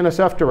appoints the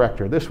NSF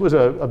director? This was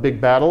a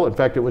big battle. In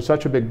fact, it was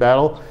such a big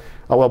battle.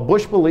 Well,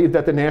 Bush believed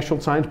that the National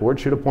Science Board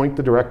should appoint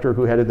the director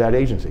who headed that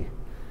agency.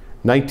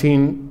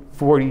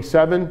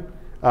 1947,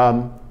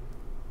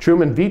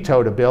 Truman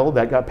vetoed a bill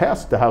that got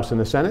passed the House and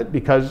the Senate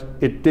because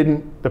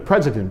the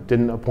president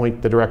didn't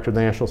appoint the director of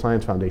the National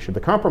Science Foundation.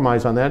 The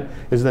compromise on that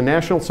is the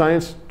National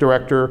Science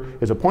Director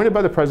is appointed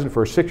by the president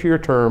for a 6-year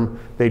term.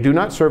 They do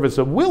not serve as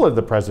the will of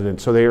the president,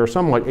 so they are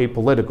somewhat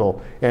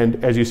apolitical.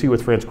 And as you see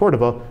with France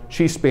Cordova,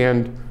 she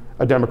spanned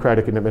a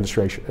Democratic and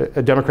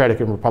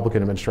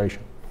Republican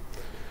administration.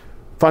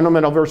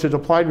 Fundamental versus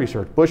applied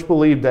research. Bush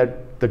believed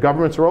that the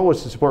government's role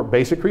was to support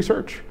basic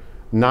research,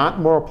 not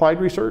more applied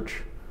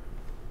research.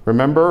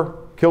 Remember,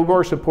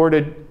 Kilgore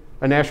supported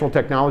a National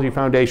Technology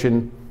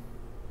Foundation.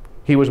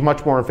 He was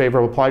much more in favor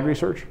of applied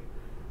research.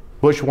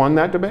 Bush won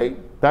that debate.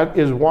 That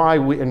is why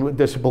and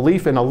this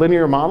belief in a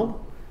linear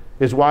model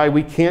is why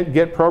we can't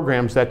get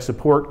programs that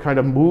support kind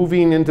of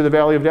moving into the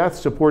valley of death,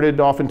 supported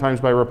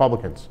oftentimes by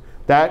Republicans.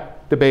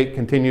 That debate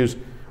continues,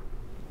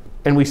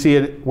 and we see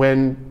it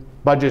when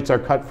budgets are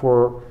cut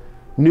for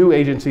new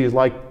agencies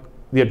like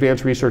the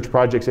Advanced Research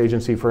Projects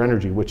Agency for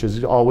Energy, which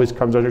always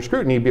comes under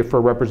scrutiny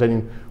for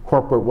representing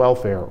corporate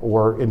welfare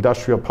or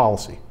industrial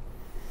policy.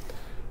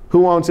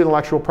 Who owns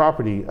intellectual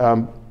property?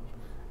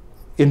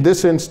 In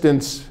this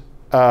instance,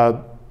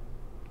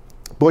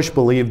 Bush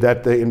believed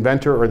that the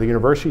inventor or the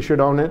university should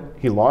own it.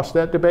 He lost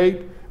that debate.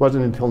 It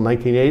wasn't until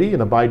 1980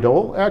 and the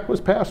Bayh-Dole Act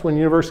was passed when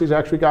universities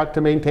actually got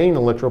to maintain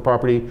intellectual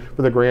property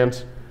for the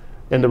grants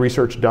and the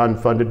research done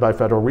funded by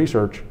federal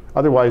research.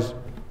 Otherwise,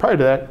 prior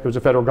to that, it was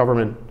the federal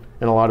government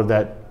and a lot of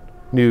that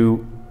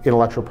new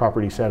intellectual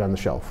property sat on the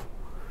shelf.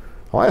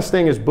 The last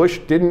thing is Bush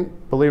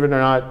didn't, believe it or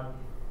not,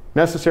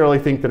 necessarily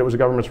think that it was the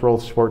government's role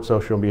to support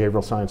social and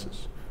behavioral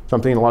sciences.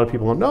 Something a lot of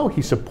people don't know.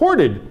 He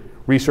supported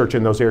research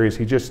in those areas.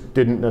 He just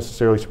didn't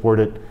necessarily support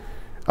it.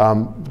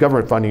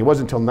 Government funding. It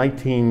wasn't until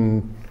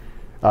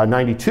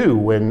 1992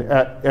 when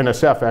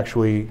NSF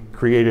actually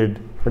created,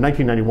 or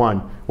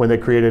 1991, when they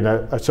created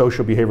a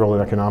social, behavioral,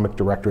 and economic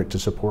directorate to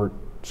support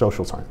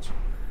social science.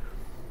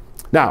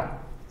 Now,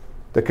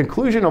 the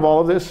conclusion of all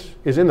of this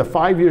is in the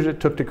 5 years it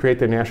took to create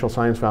the National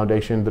Science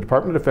Foundation, the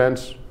Department of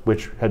Defense,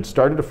 which had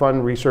started to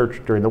fund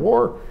research during the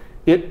war,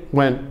 it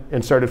went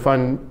and started to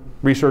fund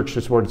research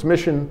to support its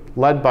mission,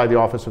 led by the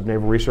Office of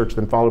Naval Research,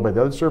 then followed by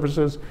the other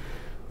services.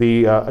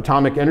 The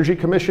Atomic Energy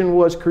Commission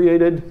was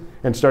created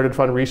and started to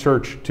fund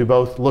research to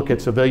both look at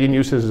civilian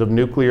uses of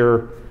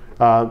nuclear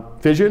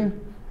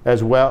fission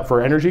as well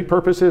for energy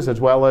purposes,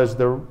 as well as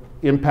the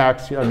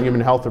impacts on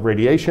human health of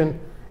radiation.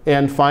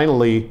 And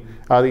finally,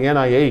 the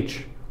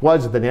NIH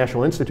was the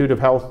National Institute of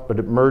Health, but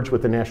it merged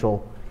with the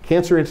National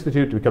Cancer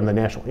Institute to become the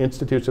National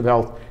Institutes of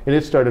Health, and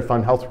it started to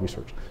fund health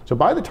research. So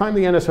by the time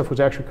the NSF was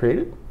actually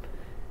created,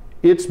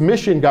 its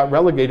mission got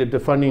relegated to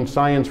funding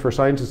science for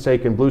science's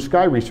sake and blue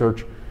sky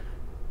research,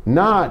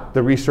 not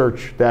the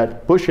research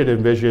that Bush had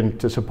envisioned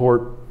to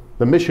support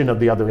the mission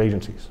of the other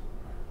agencies.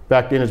 In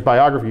fact, in his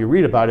biography, you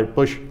read about it,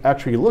 Bush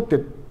actually looked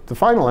at the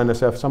final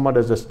NSF somewhat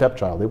as a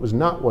stepchild. It was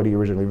not what he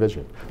originally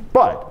envisioned.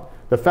 But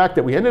the fact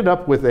that we ended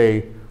up with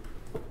a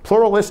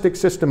pluralistic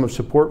system of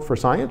support for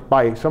science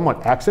by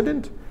somewhat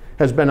accident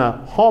has been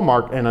a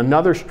hallmark and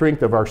another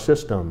strength of our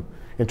system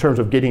in terms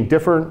of getting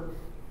different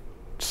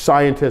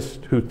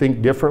scientists who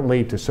think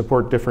differently to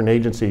support different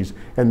agencies,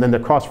 and then the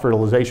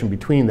cross-fertilization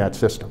between that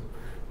system.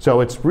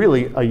 So it's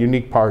really a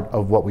unique part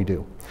of what we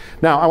do.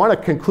 Now, I want to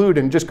conclude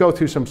and just go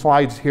through some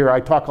slides here. I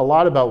talk a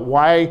lot about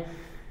why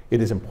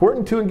it is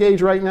important to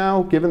engage right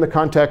now, given the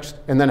context,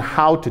 and then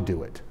how to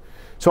do it.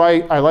 So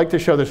I like to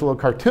show this little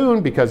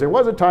cartoon because there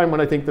was a time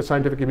when I think the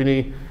scientific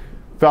community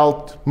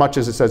felt, much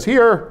as it says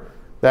here,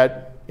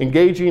 that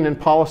engaging in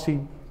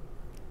policy,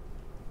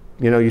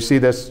 you see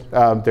this,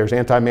 there's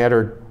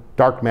antimatter,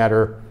 dark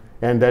matter,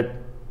 and that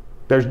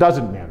there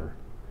doesn't matter.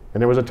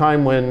 And there was a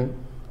time when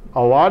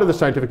a lot of the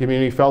scientific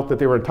community felt that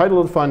they were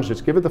entitled to the funds,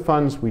 just give it the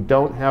funds, we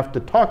don't have to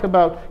talk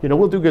about,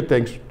 we'll do good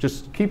things,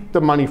 just keep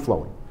the money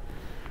flowing.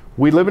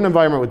 We live in an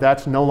environment where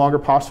that's no longer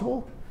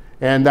possible.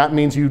 And that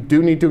means you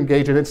do need to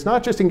engage, and it's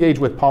not just engage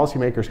with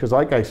policymakers, because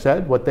like I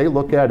said, what they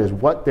look at is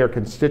what their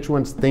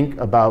constituents think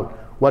about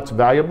what's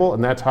valuable,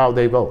 and that's how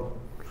they vote.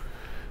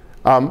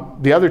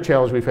 The other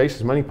challenge we face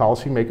is many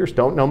policymakers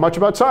don't know much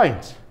about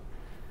science.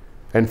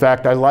 In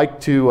fact, I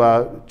like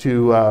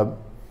to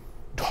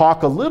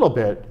talk a little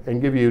bit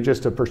and give you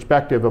just a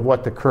perspective of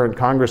what the current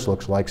Congress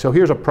looks like. So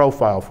here's a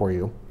profile for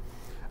you.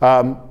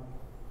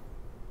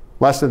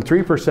 Less than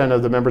 3%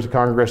 of the members of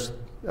Congress,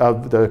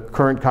 of the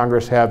current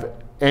Congress, have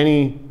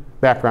any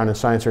background in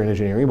science or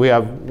engineering. We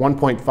have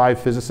 1.5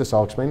 physicists,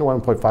 I'll explain the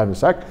 1.5 in a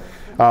sec,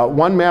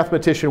 one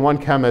mathematician, one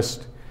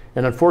chemist,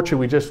 and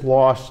unfortunately we just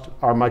lost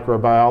our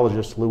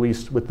microbiologist,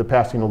 Luis, with the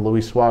passing of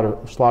Luis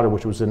Slaughter,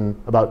 which was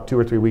in about 2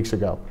 or 3 weeks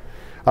ago.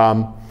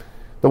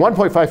 The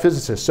 1.5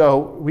 physicists, so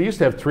we used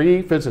to have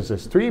 3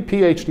 physicists, 3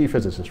 PhD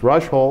physicists,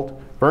 Rush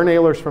Holt, Vern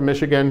Ehlers from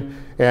Michigan,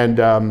 and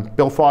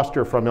Bill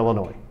Foster from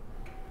Illinois.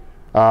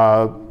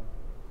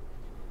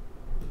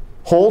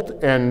 Holt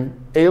and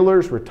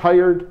Ehlers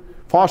retired.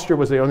 Foster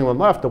was the only one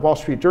left. The Wall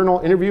Street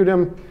Journal interviewed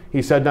him.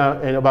 He said,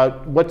 and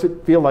about what's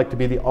it feel like to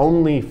be the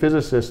only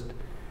physicist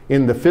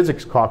in the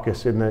physics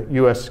caucus in the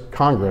US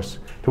Congress,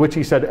 to which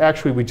he said,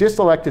 actually, we just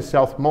elected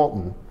Seth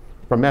Moulton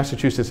from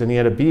Massachusetts, and he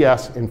had a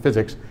BS in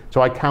physics, so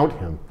I count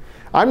him.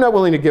 I'm not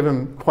willing to give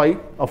him quite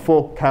a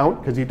full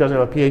count because he doesn't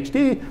have a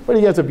PhD, but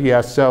he has a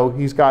BS, so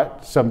he's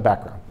got some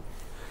background.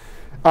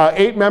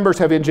 8 members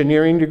have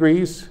engineering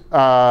degrees.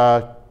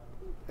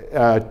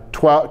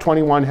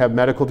 21 have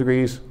medical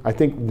degrees. I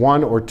think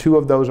 1 or 2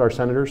 of those are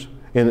senators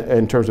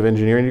in terms of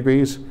engineering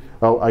degrees.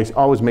 Well, I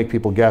always make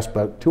people guess,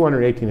 but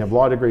 218 have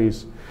law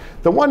degrees.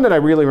 The one that I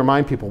really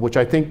remind people, which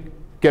I think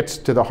gets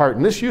to the heart,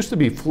 and this used to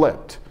be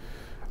flipped,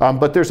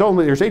 but there's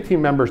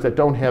 18 members that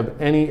don't have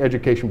any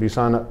education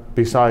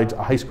besides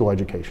a high school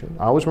education.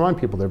 I always remind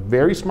people they're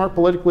very smart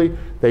politically.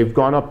 They've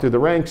gone up through the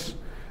ranks,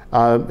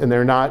 and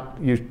they're not,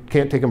 you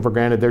can't take them for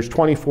granted. There's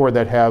 24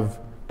 that have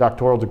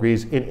doctoral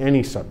degrees in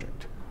any subject.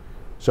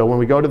 So when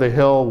we go to the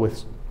Hill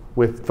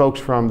with folks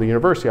from the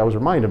university, I always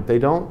remind them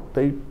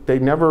they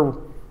never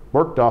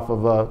worked off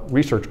of a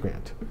research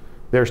grant.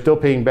 They're still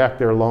paying back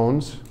their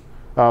loans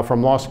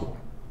from law school.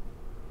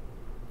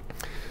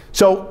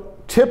 So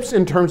tips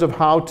in terms of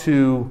how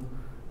to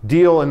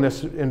deal in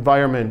this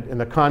environment, in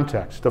the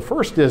context. The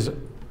first is,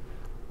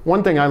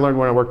 one thing I learned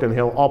when I worked in the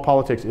Hill, all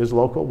politics is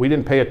local. We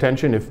didn't pay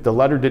attention. If the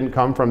letter didn't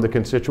come from the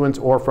constituents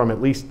or from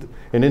at least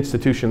an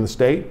institution in the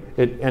state,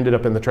 it ended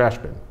up in the trash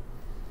bin.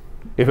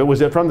 If it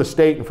was from the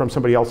state and from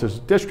somebody else's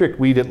district,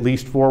 we'd at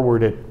least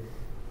forward it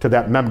to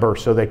that member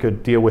so they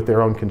could deal with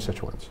their own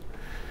constituents.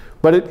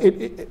 But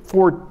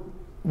for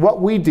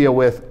what we deal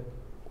with,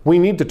 we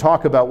need to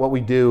talk about what we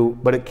do,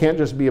 but it can't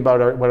just be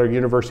about what our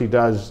university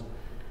does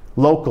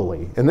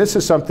locally. And this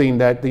is something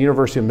that the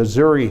University of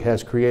Missouri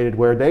has created,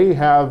 where they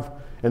have,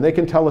 and they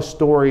can tell a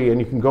story,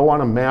 and you can go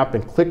on a map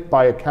and click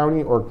by a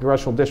county or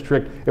congressional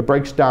district. It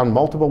breaks down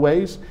multiple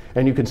ways,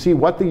 and you can see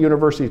what the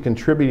university is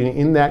contributing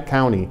in that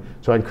county.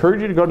 So I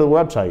encourage you to go to the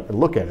website and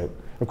look at it.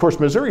 Of course,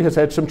 Missouri has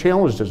had some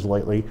challenges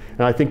lately,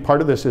 and I think part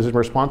of this is in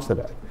response to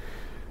that.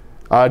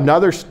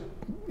 Another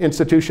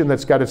institution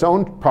that's got its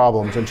own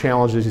problems and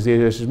challenges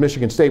is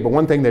Michigan State, but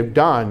one thing they've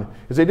done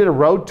is they did a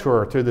road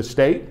tour through the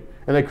state,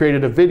 and they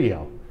created a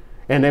video.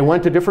 And they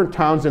went to different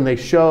towns and they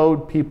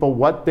showed people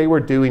what they were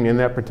doing in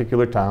that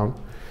particular town.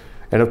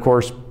 And of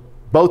course,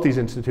 both these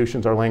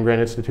institutions are land grant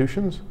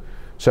institutions.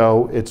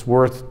 So it's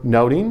worth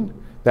noting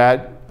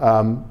that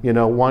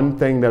one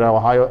thing that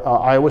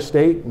Iowa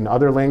State and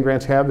other land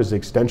grants have is the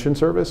extension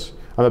service.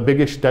 I'm a big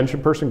extension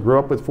person, grew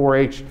up with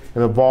 4-H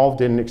and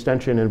involved in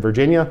extension in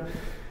Virginia.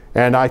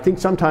 And I think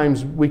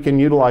sometimes we can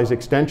utilize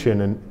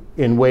extension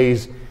in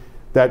ways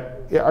that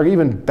are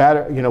even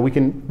better.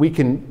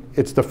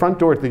 It's the front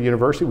door at the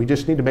university. We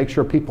just need to make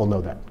sure people know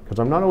that, because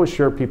I'm not always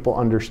sure people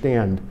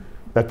understand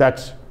that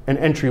that's an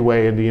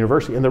entryway into the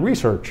university. And the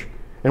research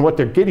and what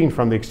they're getting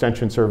from the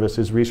extension service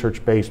is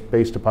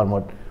research-based upon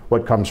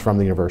what comes from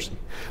the university.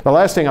 The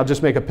last thing I'll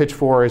just make a pitch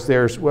for is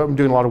I'm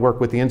doing a lot of work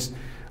with the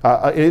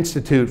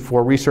Institute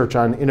for Research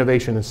on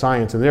Innovation and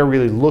Science, and they're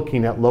really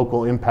looking at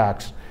local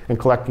impacts and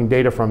collecting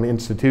data from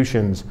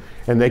institutions.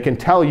 And they can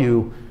tell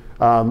you,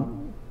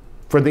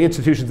 for the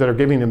institutions that are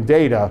giving them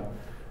data,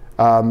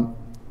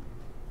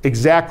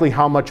 exactly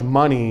how much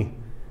money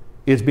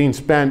is being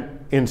spent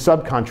in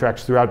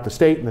subcontracts throughout the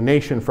state and the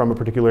nation from a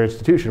particular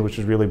institution, which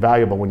is really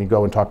valuable when you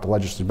go and talk to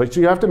legislators. But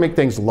you have to make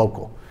things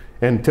local.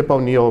 And Tip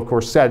O'Neill, of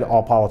course, said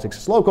all politics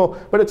is local,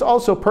 but it's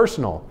also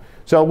personal.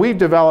 So we've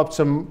developed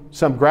some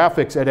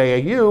graphics at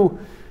AAU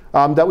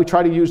that we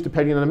try to use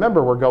depending on the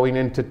member we're going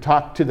in to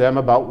talk to them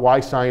about why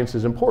science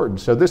is important.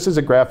 So this is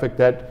a graphic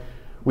that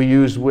we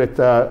used with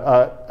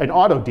an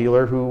auto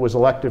dealer who was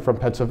elected from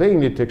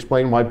Pennsylvania to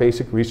explain why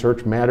basic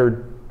research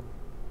mattered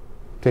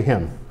to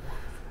him.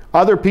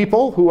 Other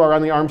people who are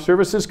on the Armed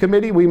Services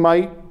Committee, we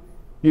might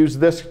use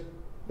this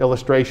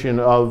illustration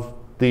of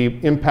the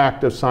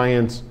impact of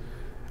science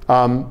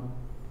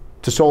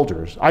to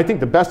soldiers. I think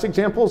the best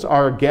examples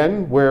are,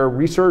 again, where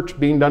research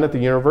being done at the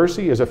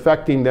university is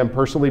affecting them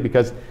personally,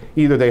 because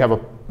either they have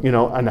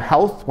on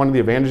health. One of the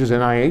advantages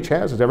NIH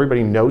has is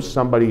everybody knows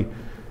somebody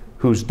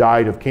who's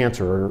died of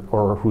cancer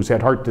or who's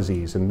had heart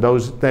disease, and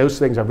those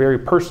things are very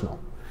personal.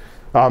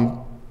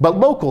 But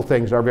local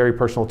things are very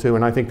personal too,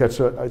 and I think that's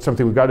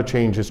something we've got to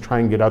change, is try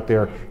and get out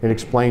there and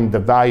explain the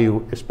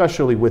value,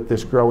 especially with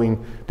this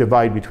growing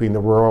divide between the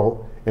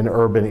rural and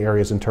urban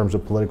areas in terms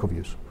of political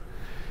views.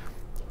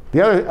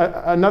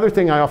 Another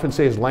thing I often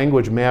say is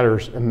language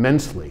matters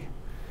immensely.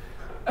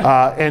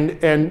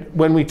 And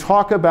when we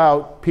talk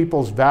about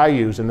people's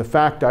values, and the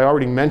fact I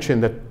already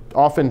mentioned that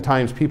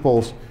oftentimes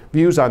people's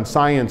views on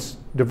science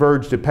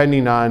diverge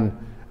depending on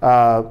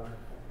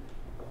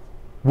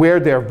where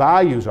their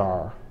values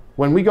are.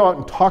 When we go out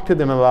and talk to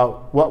them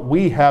about what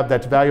we have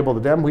that's valuable to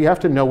them, we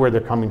have to know where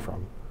they're coming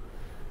from.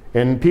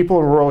 And people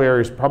in rural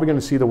areas are probably going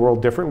to see the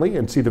world differently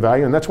and see the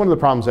value. And that's one of the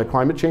problems that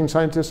climate change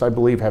scientists, I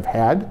believe, have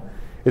had,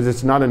 is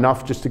it's not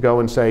enough just to go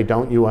and say,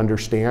 don't you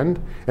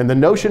understand? And the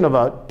notion of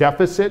a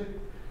deficit,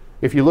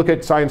 if you look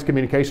at science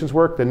communications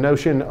work, the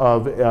notion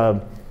of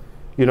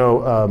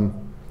the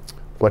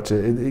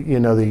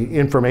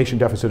information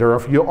deficit, or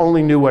if you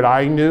only knew what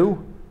I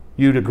knew,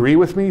 you'd agree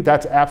with me.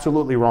 That's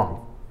absolutely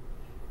wrong.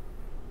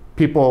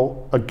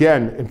 People,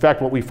 again, in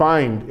fact, what we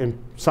find in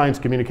science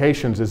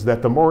communications is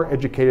that the more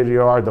educated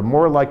you are, the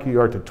more likely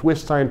you are to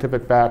twist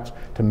scientific facts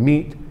to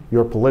meet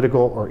your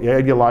political or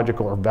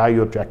ideological or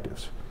value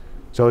objectives.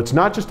 So it's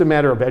not just a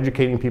matter of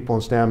educating people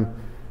in STEM.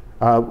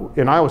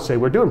 And I always say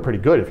we're doing pretty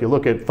good. If you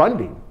look at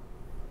funding,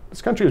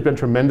 this country has been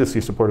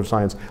tremendously supportive of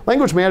science.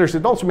 Language matters.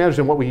 It also matters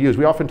in what we use.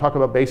 We often talk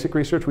about basic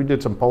research. We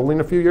did some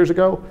polling a few years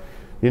ago.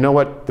 You know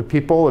what the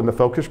people in the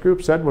focus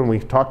group said when we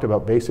talked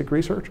about basic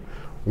research?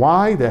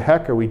 Why the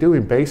heck are we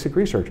doing basic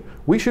research?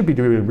 We should be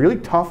doing really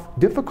tough,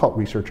 difficult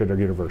research at our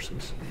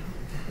universities.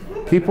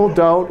 People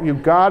don't,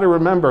 you've got to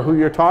remember who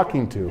you're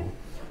talking to.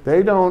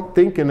 They don't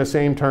think in the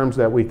same terms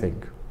that we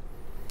think.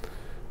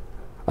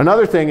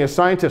 Another thing is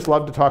scientists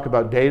love to talk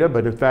about data,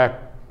 but in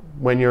fact,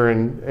 when you're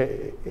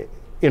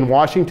in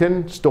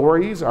Washington,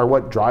 stories are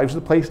what drives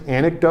the place.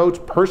 Anecdotes,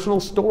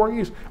 personal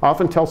stories. I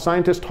often tell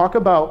scientists, talk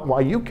about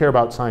why you care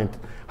about science.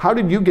 How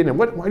did you get in?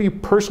 Why are you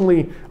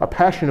personally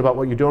passionate about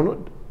what you're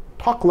doing?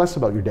 Talk less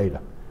about your data,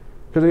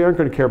 because they aren't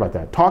going to care about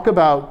that. Talk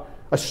about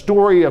a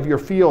story of your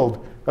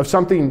field, of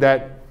something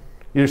that,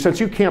 since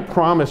you can't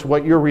promise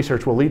what your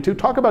research will lead to,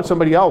 talk about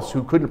somebody else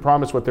who couldn't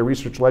promise what their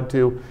research led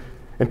to,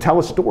 and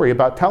tell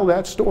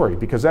that story,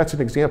 because that's an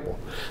example.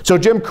 So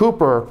Jim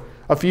Cooper,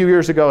 a few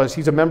years ago, as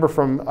he's a member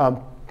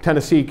from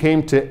Tennessee,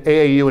 came to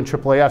AAU and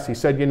AAAS. He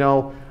said,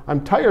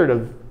 I'm tired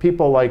of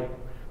people like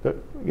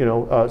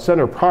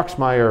Senator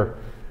Proxmire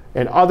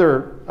and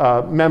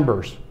other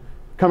members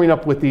coming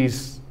up with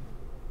these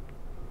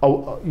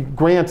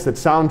grants that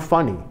sound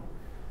funny.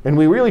 And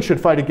we really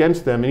should fight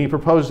against them. And he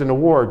proposed an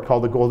award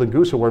called the Golden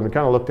Goose Award. And we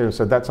kind of looked at it and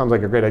said, that sounds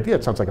like a great idea.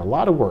 It sounds like a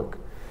lot of work.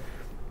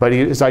 But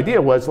his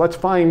idea was, let's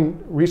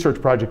find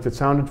research projects that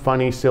sounded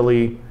funny,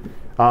 silly,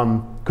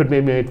 could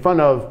be made fun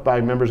of by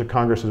members of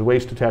Congress as a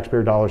waste of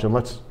taxpayer dollars, and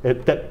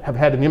that have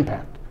had an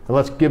impact. And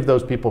let's give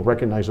those people,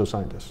 recognize those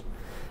scientists.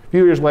 A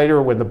few years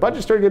later, when the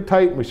budget started to get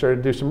tight, we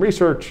started to do some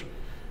research.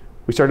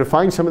 We started to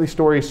find some of these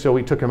stories, so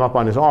we took him up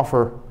on his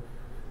offer.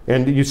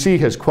 And you see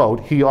his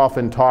quote. He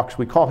often talks,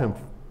 we call him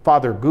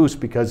Father Goose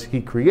because he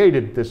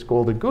created this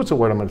Golden Goose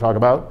Award I'm going to talk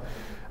about.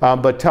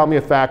 But tell me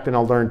a fact and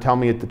I'll learn, tell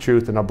me the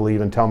truth and I'll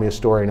believe, and tell me a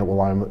story and it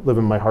will live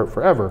in my heart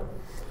forever.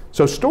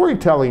 So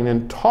storytelling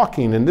and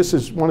talking, and this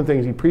is one of the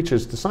things he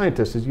preaches to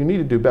scientists, is you need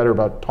to do better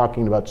about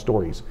talking about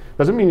stories.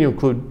 Doesn't mean you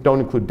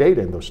don't include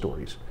data in those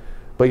stories,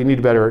 but you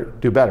need to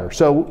do better.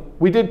 So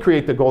we did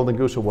create the Golden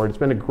Goose Award. It's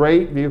been a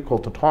great vehicle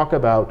to talk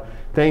about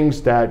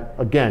things that,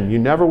 again, you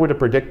never would have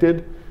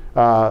predicted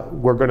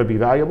were going to be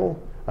valuable.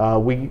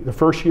 The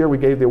first year we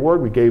gave the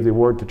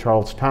award to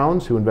Charles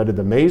Towns, who invented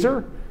the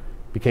maser,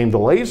 became the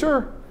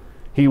laser.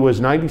 He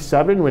was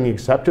 97 when he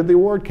accepted the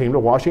award, came to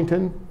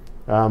Washington.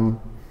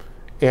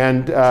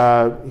 And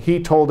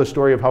he told a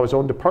story of how his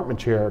own department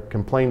chair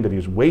complained that he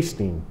was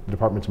wasting the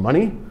department's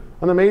money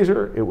on the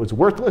maser. It was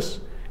worthless,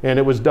 and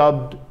it was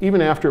dubbed,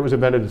 even after it was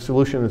invented, a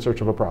solution in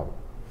search of a problem.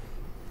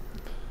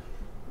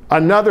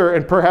 Another,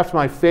 and perhaps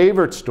my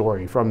favorite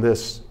story from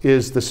this,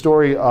 is the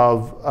story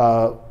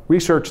of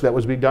research that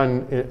was being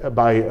done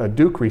by a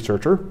Duke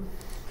researcher.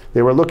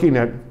 They were looking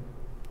at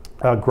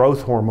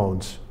growth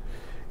hormones,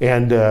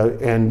 and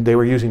they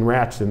were using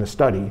rats in the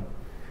study.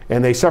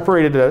 And they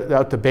separated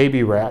out the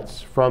baby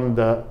rats from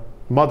the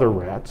mother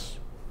rats.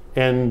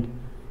 And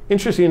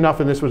interesting enough,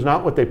 and this was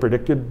not what they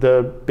predicted,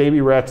 the baby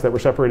rats that were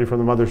separated from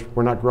the mothers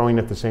were not growing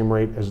at the same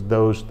rate as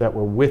those that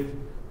were with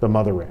the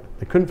mother rat.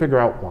 They couldn't figure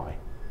out why.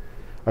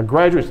 A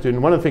graduate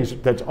student, one of the things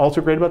that's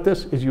also great about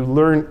this is you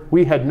learn,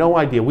 we had no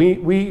idea.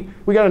 We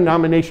got a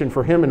nomination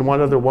for him and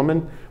one other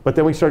woman, but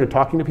then we started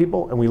talking to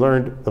people and we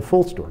learned the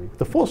full story.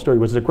 The full story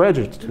was a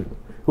graduate student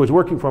who was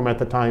working for him at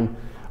the time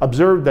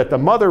observed that the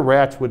mother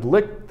rats would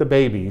lick the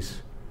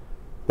babies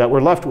that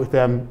were left with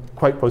them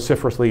quite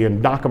vociferously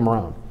and knock them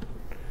around.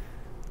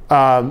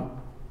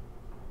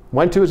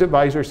 Went to his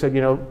advisor, said,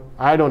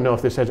 I don't know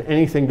if this has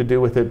anything to do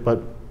with it,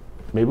 but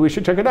maybe we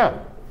should check it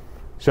out.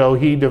 So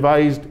he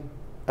devised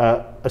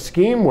a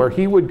scheme where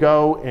he would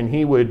go and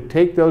he would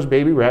take those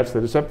baby rats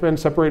that had been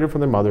separated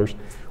from their mothers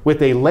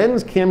with a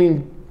lens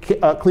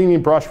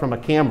cleaning brush from a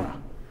camera,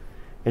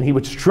 and he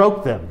would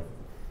stroke them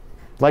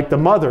like the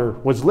mother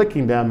was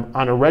licking them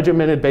on a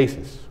regimented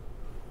basis.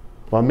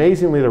 Well,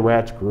 amazingly, the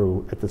rats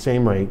grew at the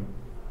same rate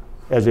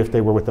as if they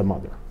were with the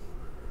mother.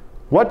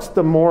 What's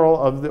the moral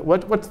of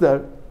what's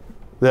the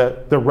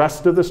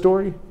rest of the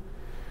story?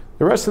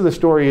 The rest of the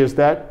story is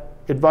that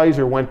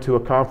advisor went to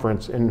a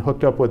conference and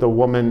hooked up with a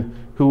woman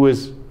who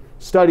was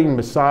studying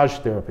massage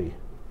therapy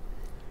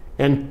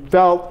and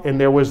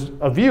there was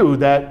a view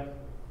that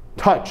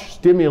touch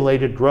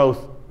stimulated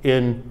growth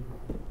in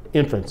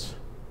infants,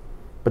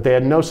 but they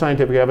had no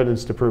scientific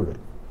evidence to prove it.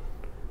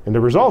 And the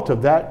result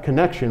of that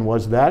connection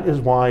was that is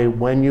why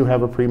when you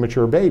have a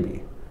premature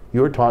baby,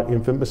 you're taught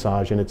infant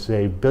massage and it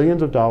saved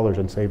billions of dollars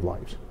and saved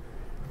lives.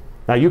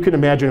 Now you can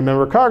imagine a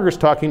member of Congress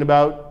talking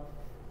about,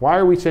 why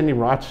are we sending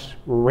rats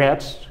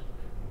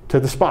to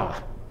the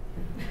spa?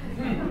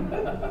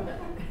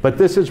 But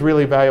this is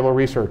really valuable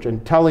research,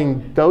 and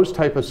telling those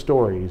type of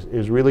stories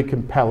is really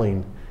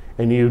compelling.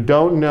 And you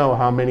don't know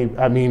how many,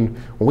 I mean,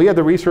 when we had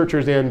the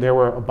researchers in, there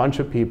were a bunch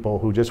of people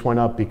who just went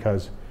up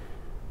because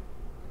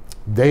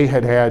they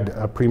had had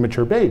a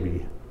premature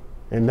baby,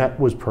 and that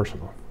was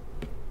personal.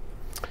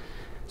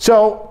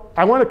 So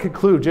I want to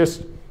conclude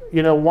just,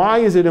 you know, why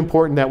is it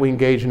important that we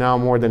engage now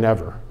more than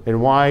ever?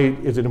 And why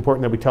is it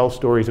important that we tell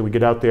stories and we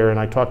get out there? And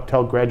I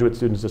tell graduate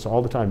students this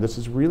all the time. This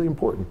is really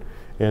important.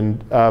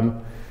 And,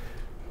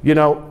 you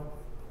know,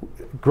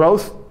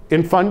 growth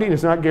in funding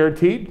is not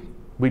guaranteed.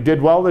 We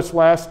did well this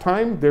last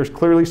time. There's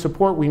clearly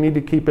support. We need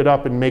to keep it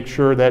up and make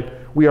sure that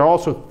we are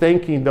also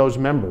thanking those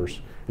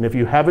members. And if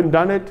you haven't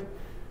done it,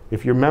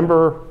 if you're a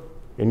member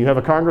and you have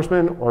a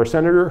congressman or a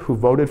senator who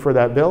voted for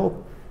that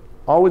bill,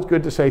 always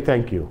good to say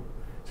thank you.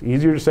 It's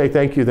easier to say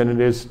thank you than it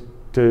is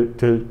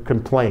to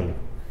complain.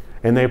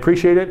 And they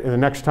appreciate it, and the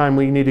next time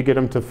we need to get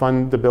them to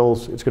fund the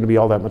bills, it's going to be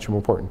all that much more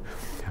important.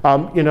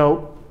 You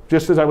know,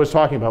 just as I was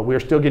talking about, we're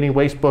still getting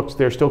waste books.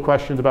 There's still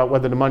questions about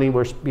whether the money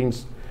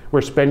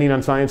we're spending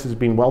on science is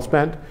being well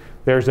spent.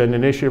 There's an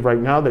initiative right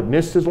now that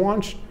NIST has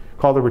launched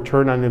called the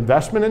Return on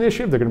Investment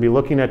Initiative. They're going to be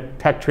looking at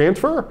tech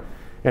transfer,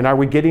 and are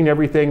we getting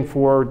everything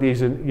for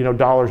these, you know,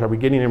 dollars? Are we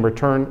getting in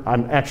return?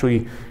 I'm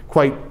actually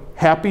quite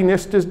happy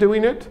NIST is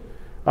doing it,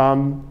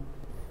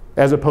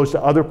 as opposed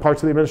to other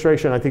parts of the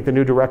administration. I think the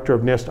new director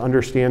of NIST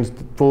understands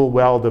full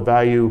well the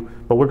value,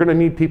 but we're going to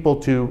need people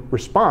to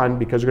respond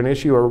because we're going to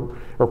issue a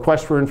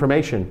request for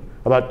information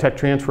about tech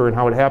transfer and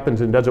how it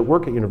happens and does it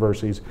work at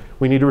universities.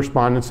 We need to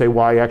respond and say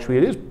why actually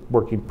it is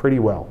working pretty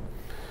well.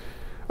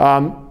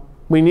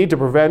 We need to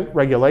prevent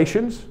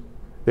regulations.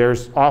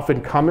 There's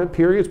often comment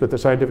periods, but the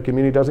scientific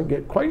community doesn't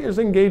get quite as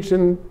engaged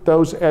in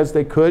those as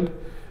they could.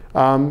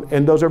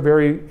 And those are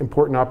very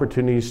important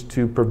opportunities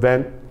to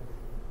prevent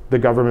the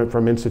government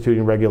from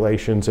instituting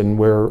regulations, and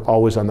we're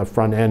always on the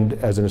front end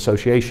as an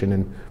association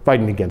and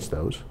fighting against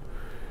those.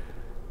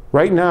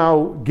 Right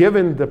now,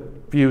 given the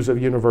views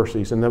of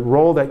universities and the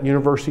role that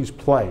universities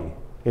play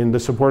in the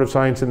support of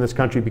science in this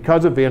country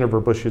because of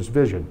Vannevar Bush's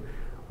vision,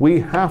 we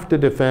have to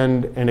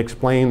defend and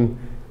explain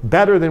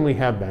better than we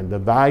have been the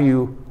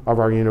value of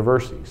our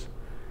universities.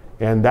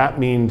 And that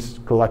means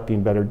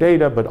collecting better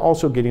data, but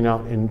also getting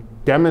out and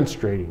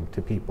demonstrating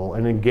to people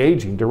and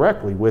engaging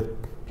directly with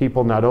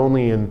people not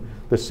only in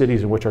the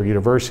cities in which our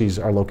universities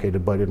are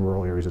located, but in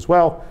rural areas as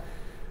well.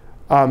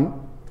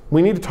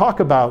 We need to talk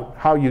about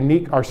how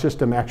unique our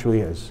system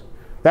actually is.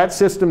 That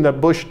system that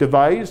Bush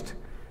devised,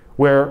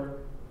 where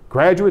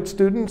graduate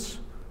students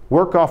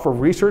work off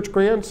of research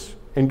grants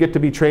and get to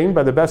be trained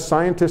by the best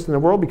scientists in the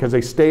world because they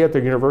stay at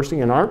their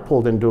university and aren't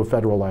pulled into a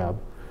federal lab,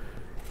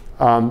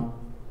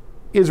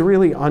 is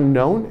really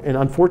unknown. And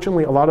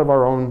unfortunately, a lot of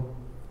our own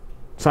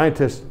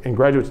scientists and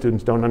graduate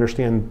students don't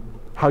understand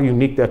how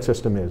unique that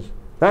system is.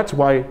 That's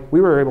why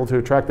we were able to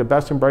attract the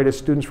best and brightest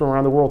students from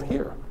around the world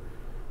here,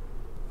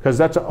 because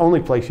that's the only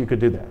place you could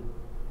do that.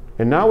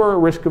 And now we're at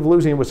risk of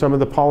losing with some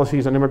of the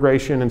policies on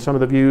immigration and some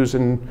of the views.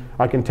 And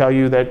I can tell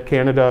you that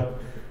Canada,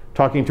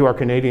 talking to our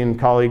Canadian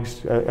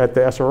colleagues at the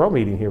SRO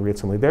meeting here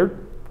recently,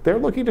 they're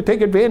looking to take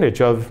advantage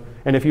of,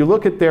 and if you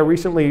look at their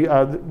recently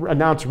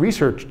announced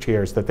research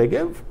chairs that they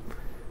give,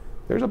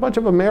 there's a bunch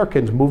of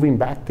Americans moving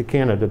back to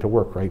Canada to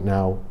work right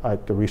now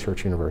at the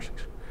research universities.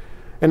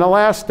 And the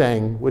last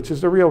thing, which is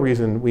the real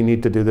reason we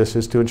need to do this,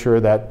 is to ensure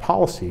that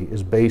policy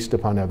is based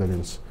upon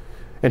evidence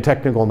and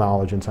technical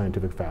knowledge and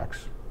scientific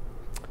facts,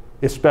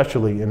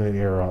 especially in an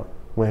era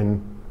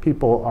when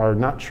people are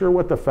not sure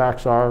what the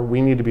facts are.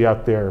 We need to be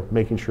out there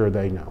making sure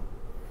they know.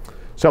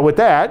 So with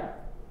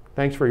that,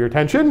 thanks for your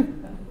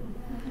attention.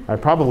 I'm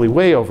probably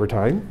way over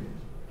time.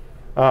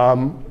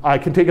 I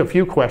can take a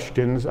few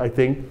questions, I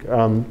think.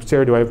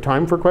 Sarah, do I have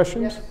time for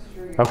questions? Yes,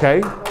 sure.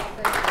 Okay.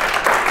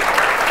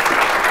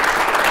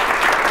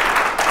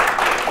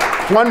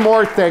 One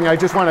more thing I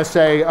just want to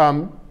say,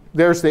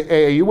 there's the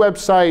AAU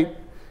website.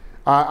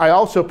 I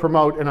also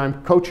promote, and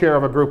I'm co-chair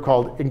of a group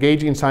called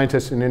Engaging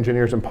Scientists and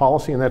Engineers in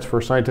Policy, and that's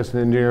for scientists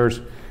and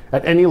engineers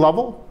at any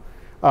level,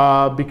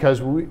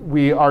 because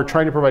we are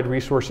trying to provide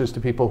resources to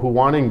people who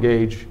want to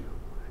engage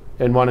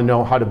and want to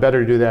know how to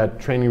better do that,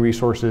 training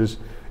resources.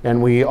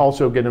 And we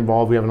also get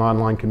involved. We have an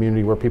online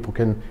community where people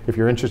can, if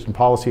you're interested in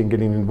policy and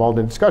getting involved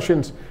in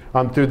discussions,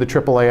 through the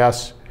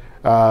AAAS,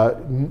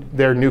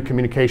 their new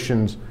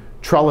communications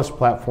Trellis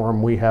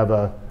platform, we have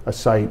a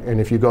site, and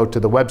if you go to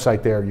the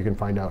website there, you can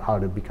find out how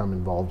to become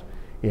involved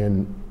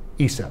in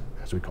ESEP,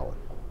 as we call it.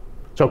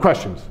 So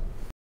questions?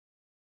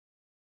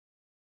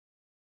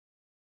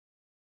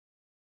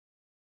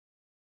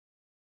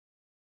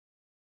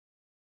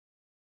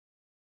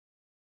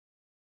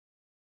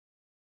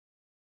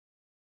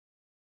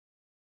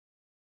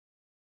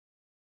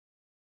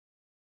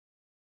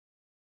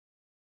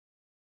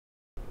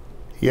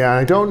 Yeah,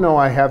 I don't know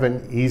I have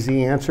an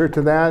easy answer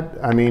to that.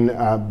 I mean,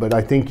 but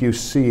I think you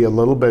see a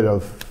little bit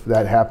of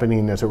that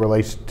happening as it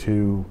relates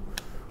to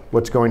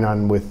what's going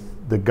on with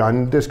the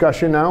gun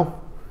discussion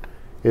now.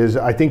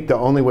 I think the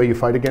only way you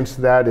fight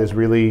against that is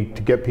really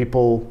to get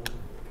people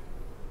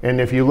And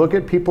if you look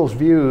at people's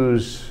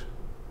views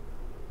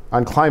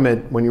on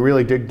climate, when you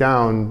really dig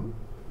down,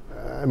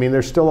 I mean,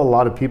 there's still a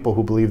lot of people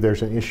who believe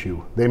there's an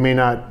issue. They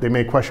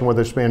may question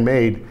whether it's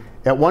man-made.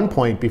 At one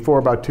point, before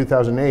about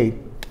 2008,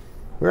 we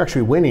were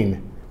actually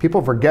winning.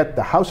 People forget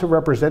the House of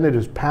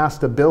Representatives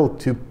passed a bill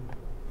to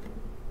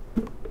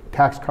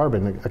tax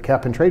carbon, a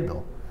cap and trade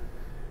bill.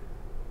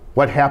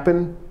 What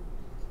happened?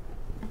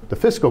 The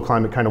fiscal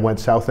climate kind of went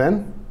south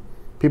then.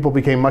 People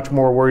became much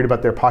more worried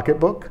about their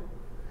pocketbook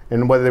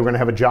and whether they were going to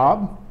have a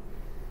job.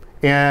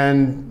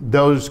 And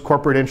those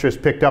corporate interests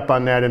picked up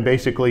on that and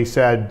basically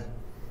said,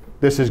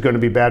 this is going to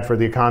be bad for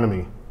the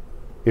economy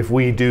if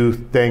we do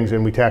things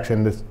and we tax,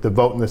 and the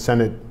vote in the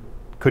Senate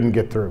couldn't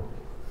get through.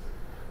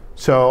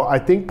 So I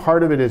think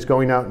part of it is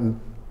going out and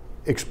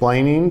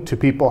explaining to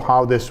people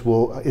how this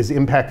is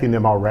impacting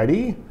them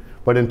already,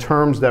 but in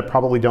terms that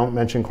probably don't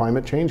mention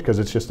climate change because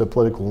it's just a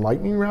political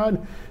lightning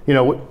rod. You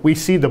know, we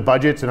see the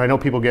budgets, and I know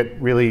people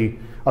get really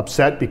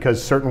upset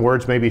because certain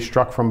words may be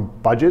struck from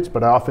budgets,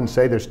 but I often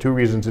say there's two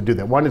reasons to do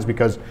that. One is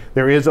because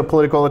there is a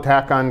political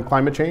attack on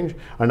climate change.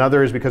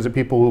 Another is because the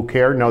people who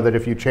care know that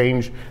if you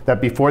change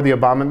that, before the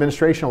Obama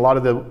administration, a lot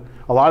of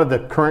the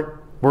current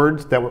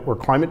words that were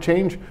climate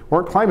change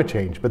weren't climate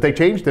change, but they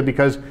changed them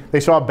because they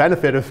saw a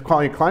benefit of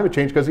calling it climate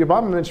change because the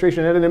Obama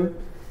administration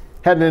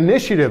had an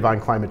initiative on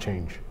climate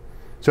change.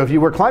 So if you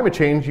were climate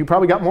change, you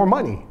probably got more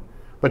money.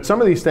 But some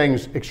of these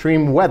things,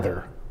 extreme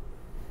weather,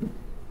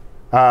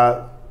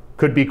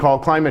 could be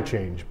called climate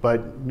change,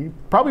 but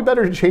probably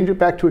better to change it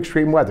back to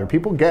extreme weather.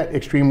 People get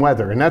extreme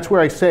weather, and that's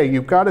where I say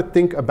you've got to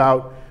think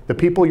about the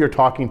people you're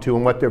talking to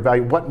and what their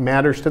value, what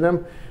matters to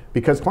them,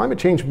 because climate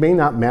change may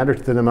not matter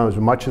to them as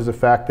much as the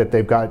fact that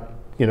they've got,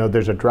 you know,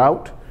 there's a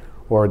drought,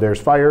 or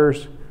there's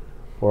fires,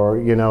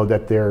 or you know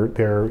that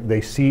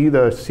they see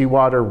the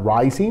seawater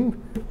rising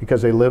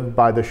because they live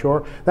by the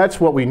shore. That's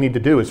what we need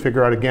to do, is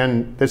figure out,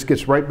 again, this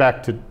gets right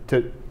back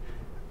to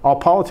all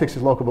politics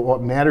is local, but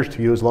what matters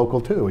to you is local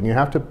too. And you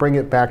have to bring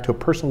it back to a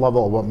personal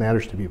level of what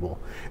matters to people.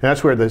 And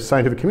that's where the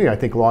scientific community, I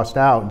think, lost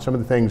out. And some of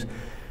the things,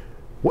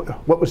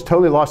 what was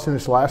totally lost in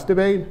this last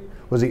debate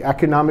was the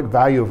economic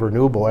value of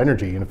renewable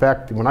energy. In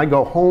fact, when I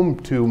go home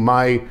to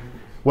my,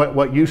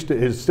 what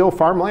is still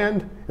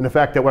farmland, and the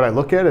fact that what I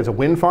look at is a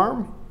wind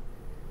farm,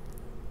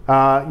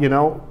 you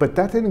know, but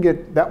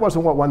that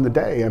wasn't what won the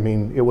day. I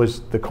mean, it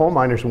was the coal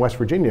miners in West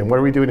Virginia. And what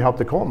are we doing to help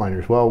the coal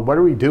miners? Well, what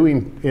are we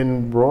doing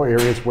in rural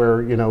areas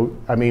where, you know,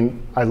 I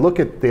mean, I look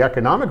at the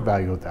economic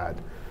value of that.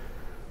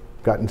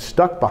 Gotten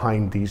stuck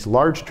behind these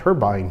large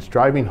turbines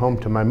driving home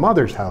to my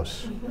mother's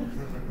house.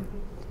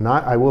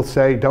 I will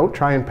say, don't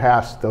try and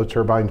pass those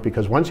turbines,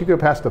 because once you go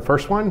past the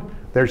first one,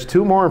 there's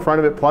two more in front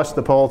of it plus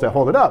the poles that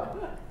hold it up.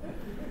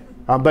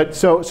 But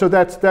so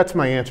that's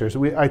my answers.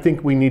 I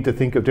think we need to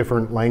think of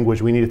different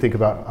language. We need to think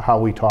about how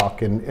we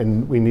talk,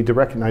 and we need to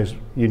recognize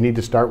you need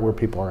to start where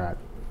people are at.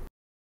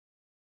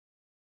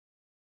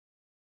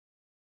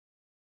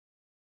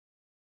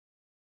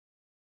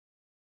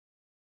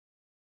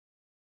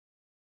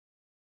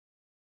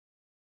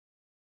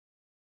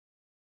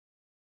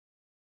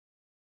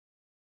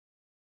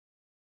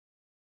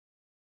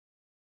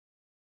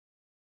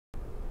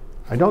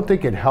 I don't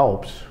think it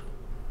helps.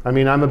 I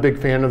mean, I'm a big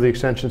fan of the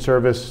Extension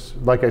Service.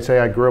 Like I say,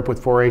 I grew up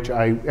with 4-H.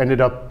 I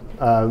ended up,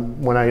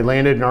 when I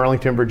landed in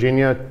Arlington,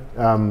 Virginia,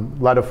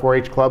 led a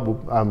 4-H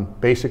club,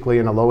 basically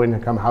in a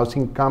low-income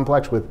housing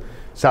complex with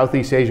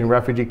Southeast Asian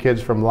refugee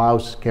kids from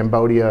Laos,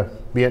 Cambodia,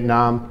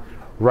 Vietnam,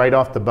 right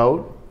off the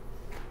boat,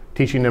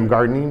 teaching them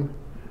gardening.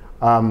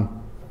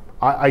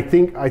 I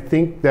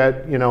think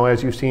that, you know,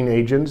 as you've seen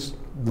agents,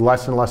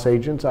 less and less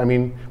agents. I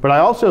mean, but I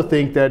also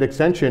think that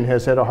Extension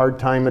has had a hard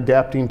time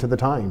adapting to the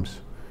times.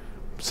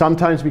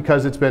 Sometimes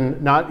because it's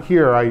been, not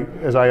here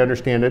as I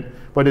understand it,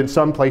 but in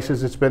some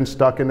places it's been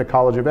stuck in the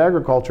College of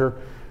Agriculture.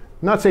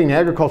 I'm not saying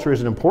agriculture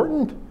isn't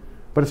important,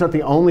 but it's not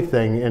the only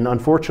thing. And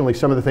unfortunately,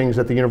 some of the things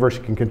that the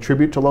university can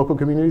contribute to local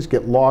communities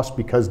get lost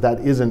because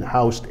that isn't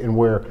housed in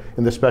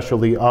the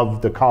specialty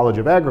of the College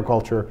of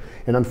Agriculture.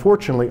 And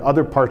unfortunately,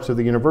 other parts of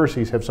the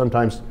universities have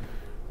sometimes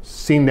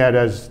seen that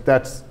as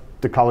that's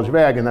the College of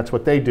Ag and that's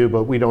what they do,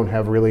 but we don't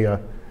have really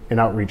an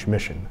outreach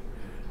mission.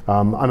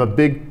 I'm a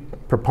big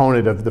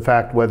proponent of the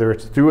fact, whether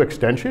it's through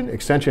Extension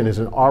is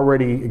an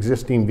already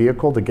existing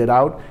vehicle to get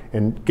out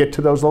and get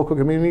to those local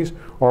communities,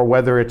 or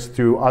whether it's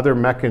through other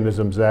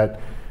mechanisms that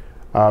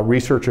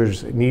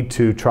researchers need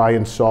to try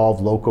and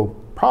solve local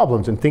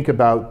problems and think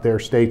about their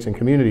states and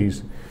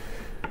communities.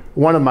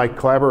 One of my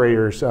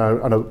collaborators,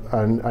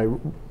 I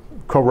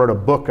co-wrote a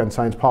book on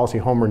science policy,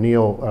 Homer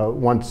Neal,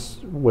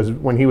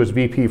 when he was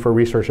VP for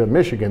research at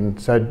Michigan,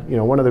 said, you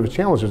know, one of the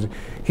challenges,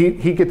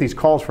 he'd get these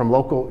calls from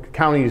local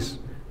counties,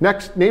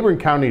 neighboring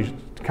counties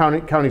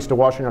to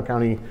Washington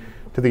County,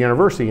 to the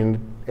university, and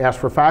ask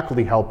for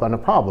faculty help on a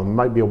problem. It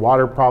might be a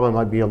water problem, it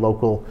might be a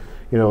local,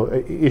 you know,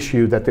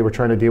 issue that they were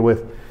trying to deal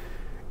with.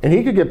 And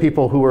he could get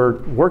people who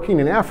were working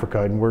in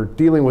Africa and were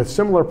dealing with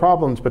similar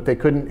problems, but they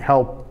couldn't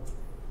help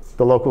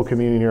the local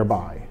community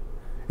nearby.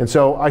 And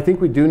so I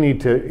think we do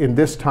need to, in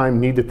this time,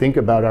 need to think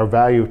about our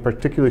value,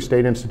 particularly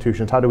state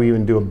institutions. How do we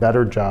even do a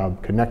better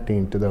job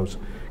connecting to those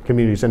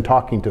communities and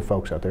talking to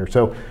folks out there?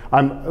 So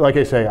like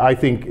I say, I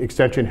think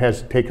extension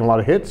has taken a lot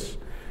of hits,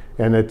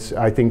 and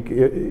I think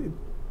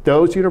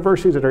those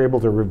universities that are able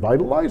to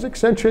revitalize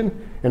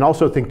extension and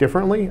also think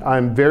differently.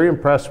 I'm very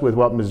impressed with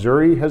what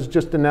Missouri has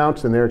just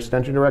announced and their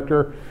extension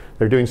director.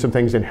 They're doing some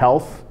things in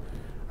health.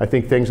 I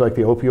think things like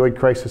the opioid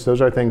crisis,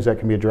 those are things that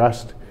can be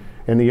addressed.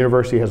 And the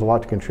university has a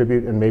lot to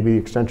contribute, and maybe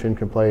extension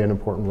can play an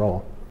important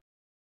role.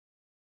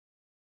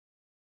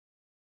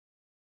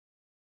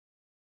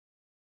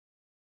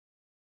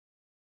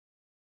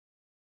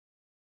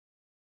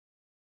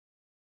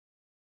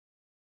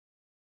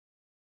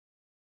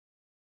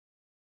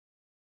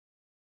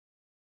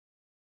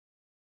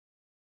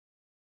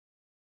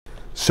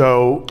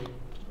 So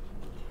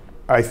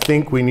I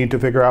think we need to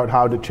figure out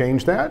how to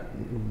change that.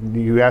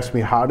 You asked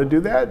me how to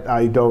do that.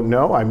 I don't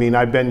know. I mean,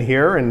 I've been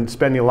here and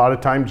spending a lot of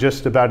time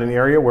just about an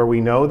area where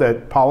we know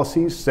that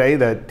policies say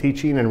that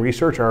teaching and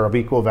research are of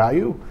equal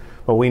value,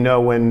 but we know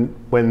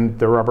when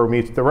the rubber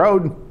meets the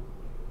road,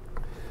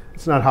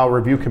 it's not how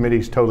review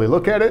committees totally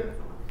look at it.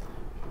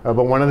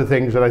 But one of the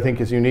things that I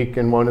think is unique,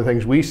 and one of the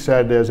things we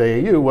said as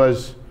AAU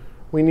was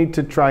we need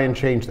to try and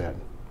change that.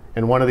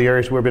 And one of the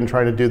areas we've been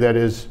trying to do that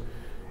is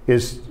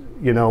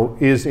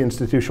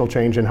institutional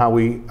change in how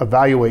we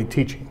evaluate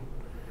teaching.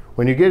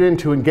 When you get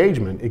into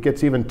engagement, it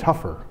gets even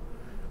tougher,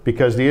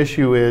 because the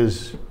issue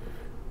is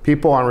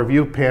people on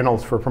review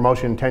panels for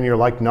promotion and tenure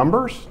like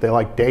numbers, they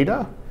like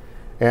data.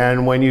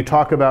 And when you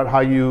talk about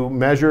how you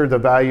measure the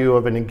value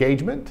of an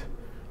engagement,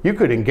 you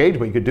could engage,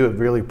 but you could do it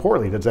really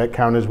poorly. Does that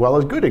count as well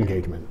as good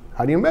engagement?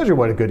 How do you measure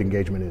what a good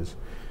engagement is?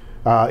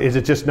 Is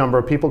it just number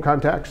of people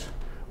contacts?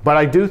 But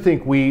I do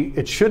think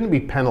it shouldn't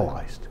be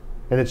penalized,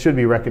 and it should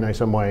be recognized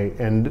some way.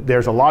 And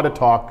there's a lot of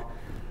talk.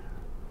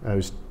 I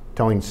was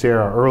telling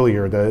Sarah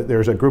earlier that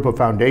there's a group of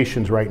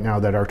foundations right now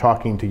that are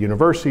talking to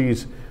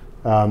universities.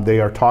 They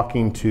are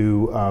talking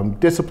to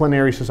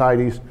disciplinary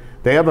societies.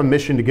 They have a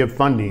mission to give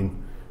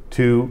funding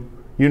to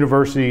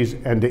universities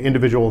and to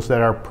individuals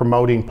that are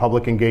promoting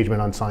public engagement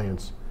on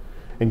science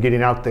and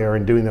getting out there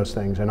and doing those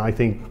things. And I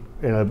think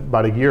in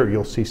about a year,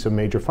 you'll see some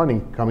major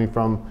funding coming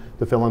from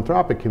the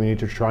philanthropic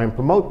community to try and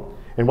promote.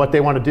 And what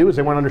they want to do is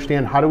they want to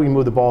understand, how do we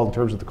move the ball in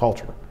terms of the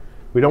culture?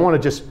 We don't want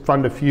to just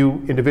fund a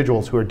few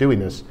individuals who are doing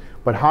this,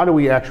 but how do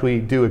we actually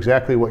do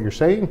exactly what you're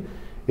saying,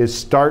 is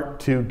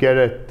start to get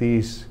at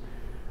these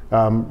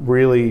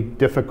really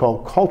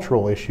difficult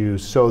cultural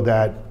issues so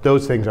that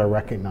those things are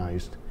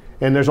recognized.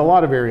 And there's a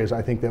lot of areas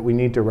I think that we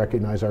need to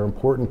recognize are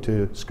important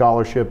to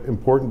scholarship,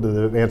 important to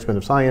the advancement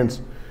of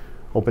science,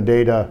 open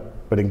data,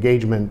 but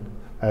engagement,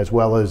 as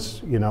well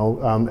as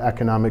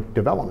economic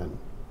development,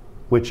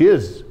 which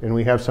is, and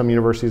we have some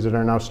universities that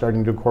are now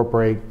starting to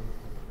incorporate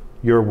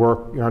your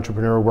work, your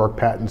entrepreneurial work,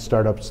 patents,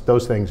 startups,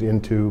 those things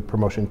into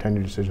promotion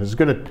tenure decisions. It's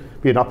going to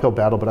be an uphill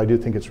battle, but I do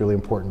think it's really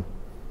important.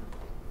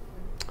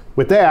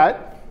 With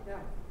that,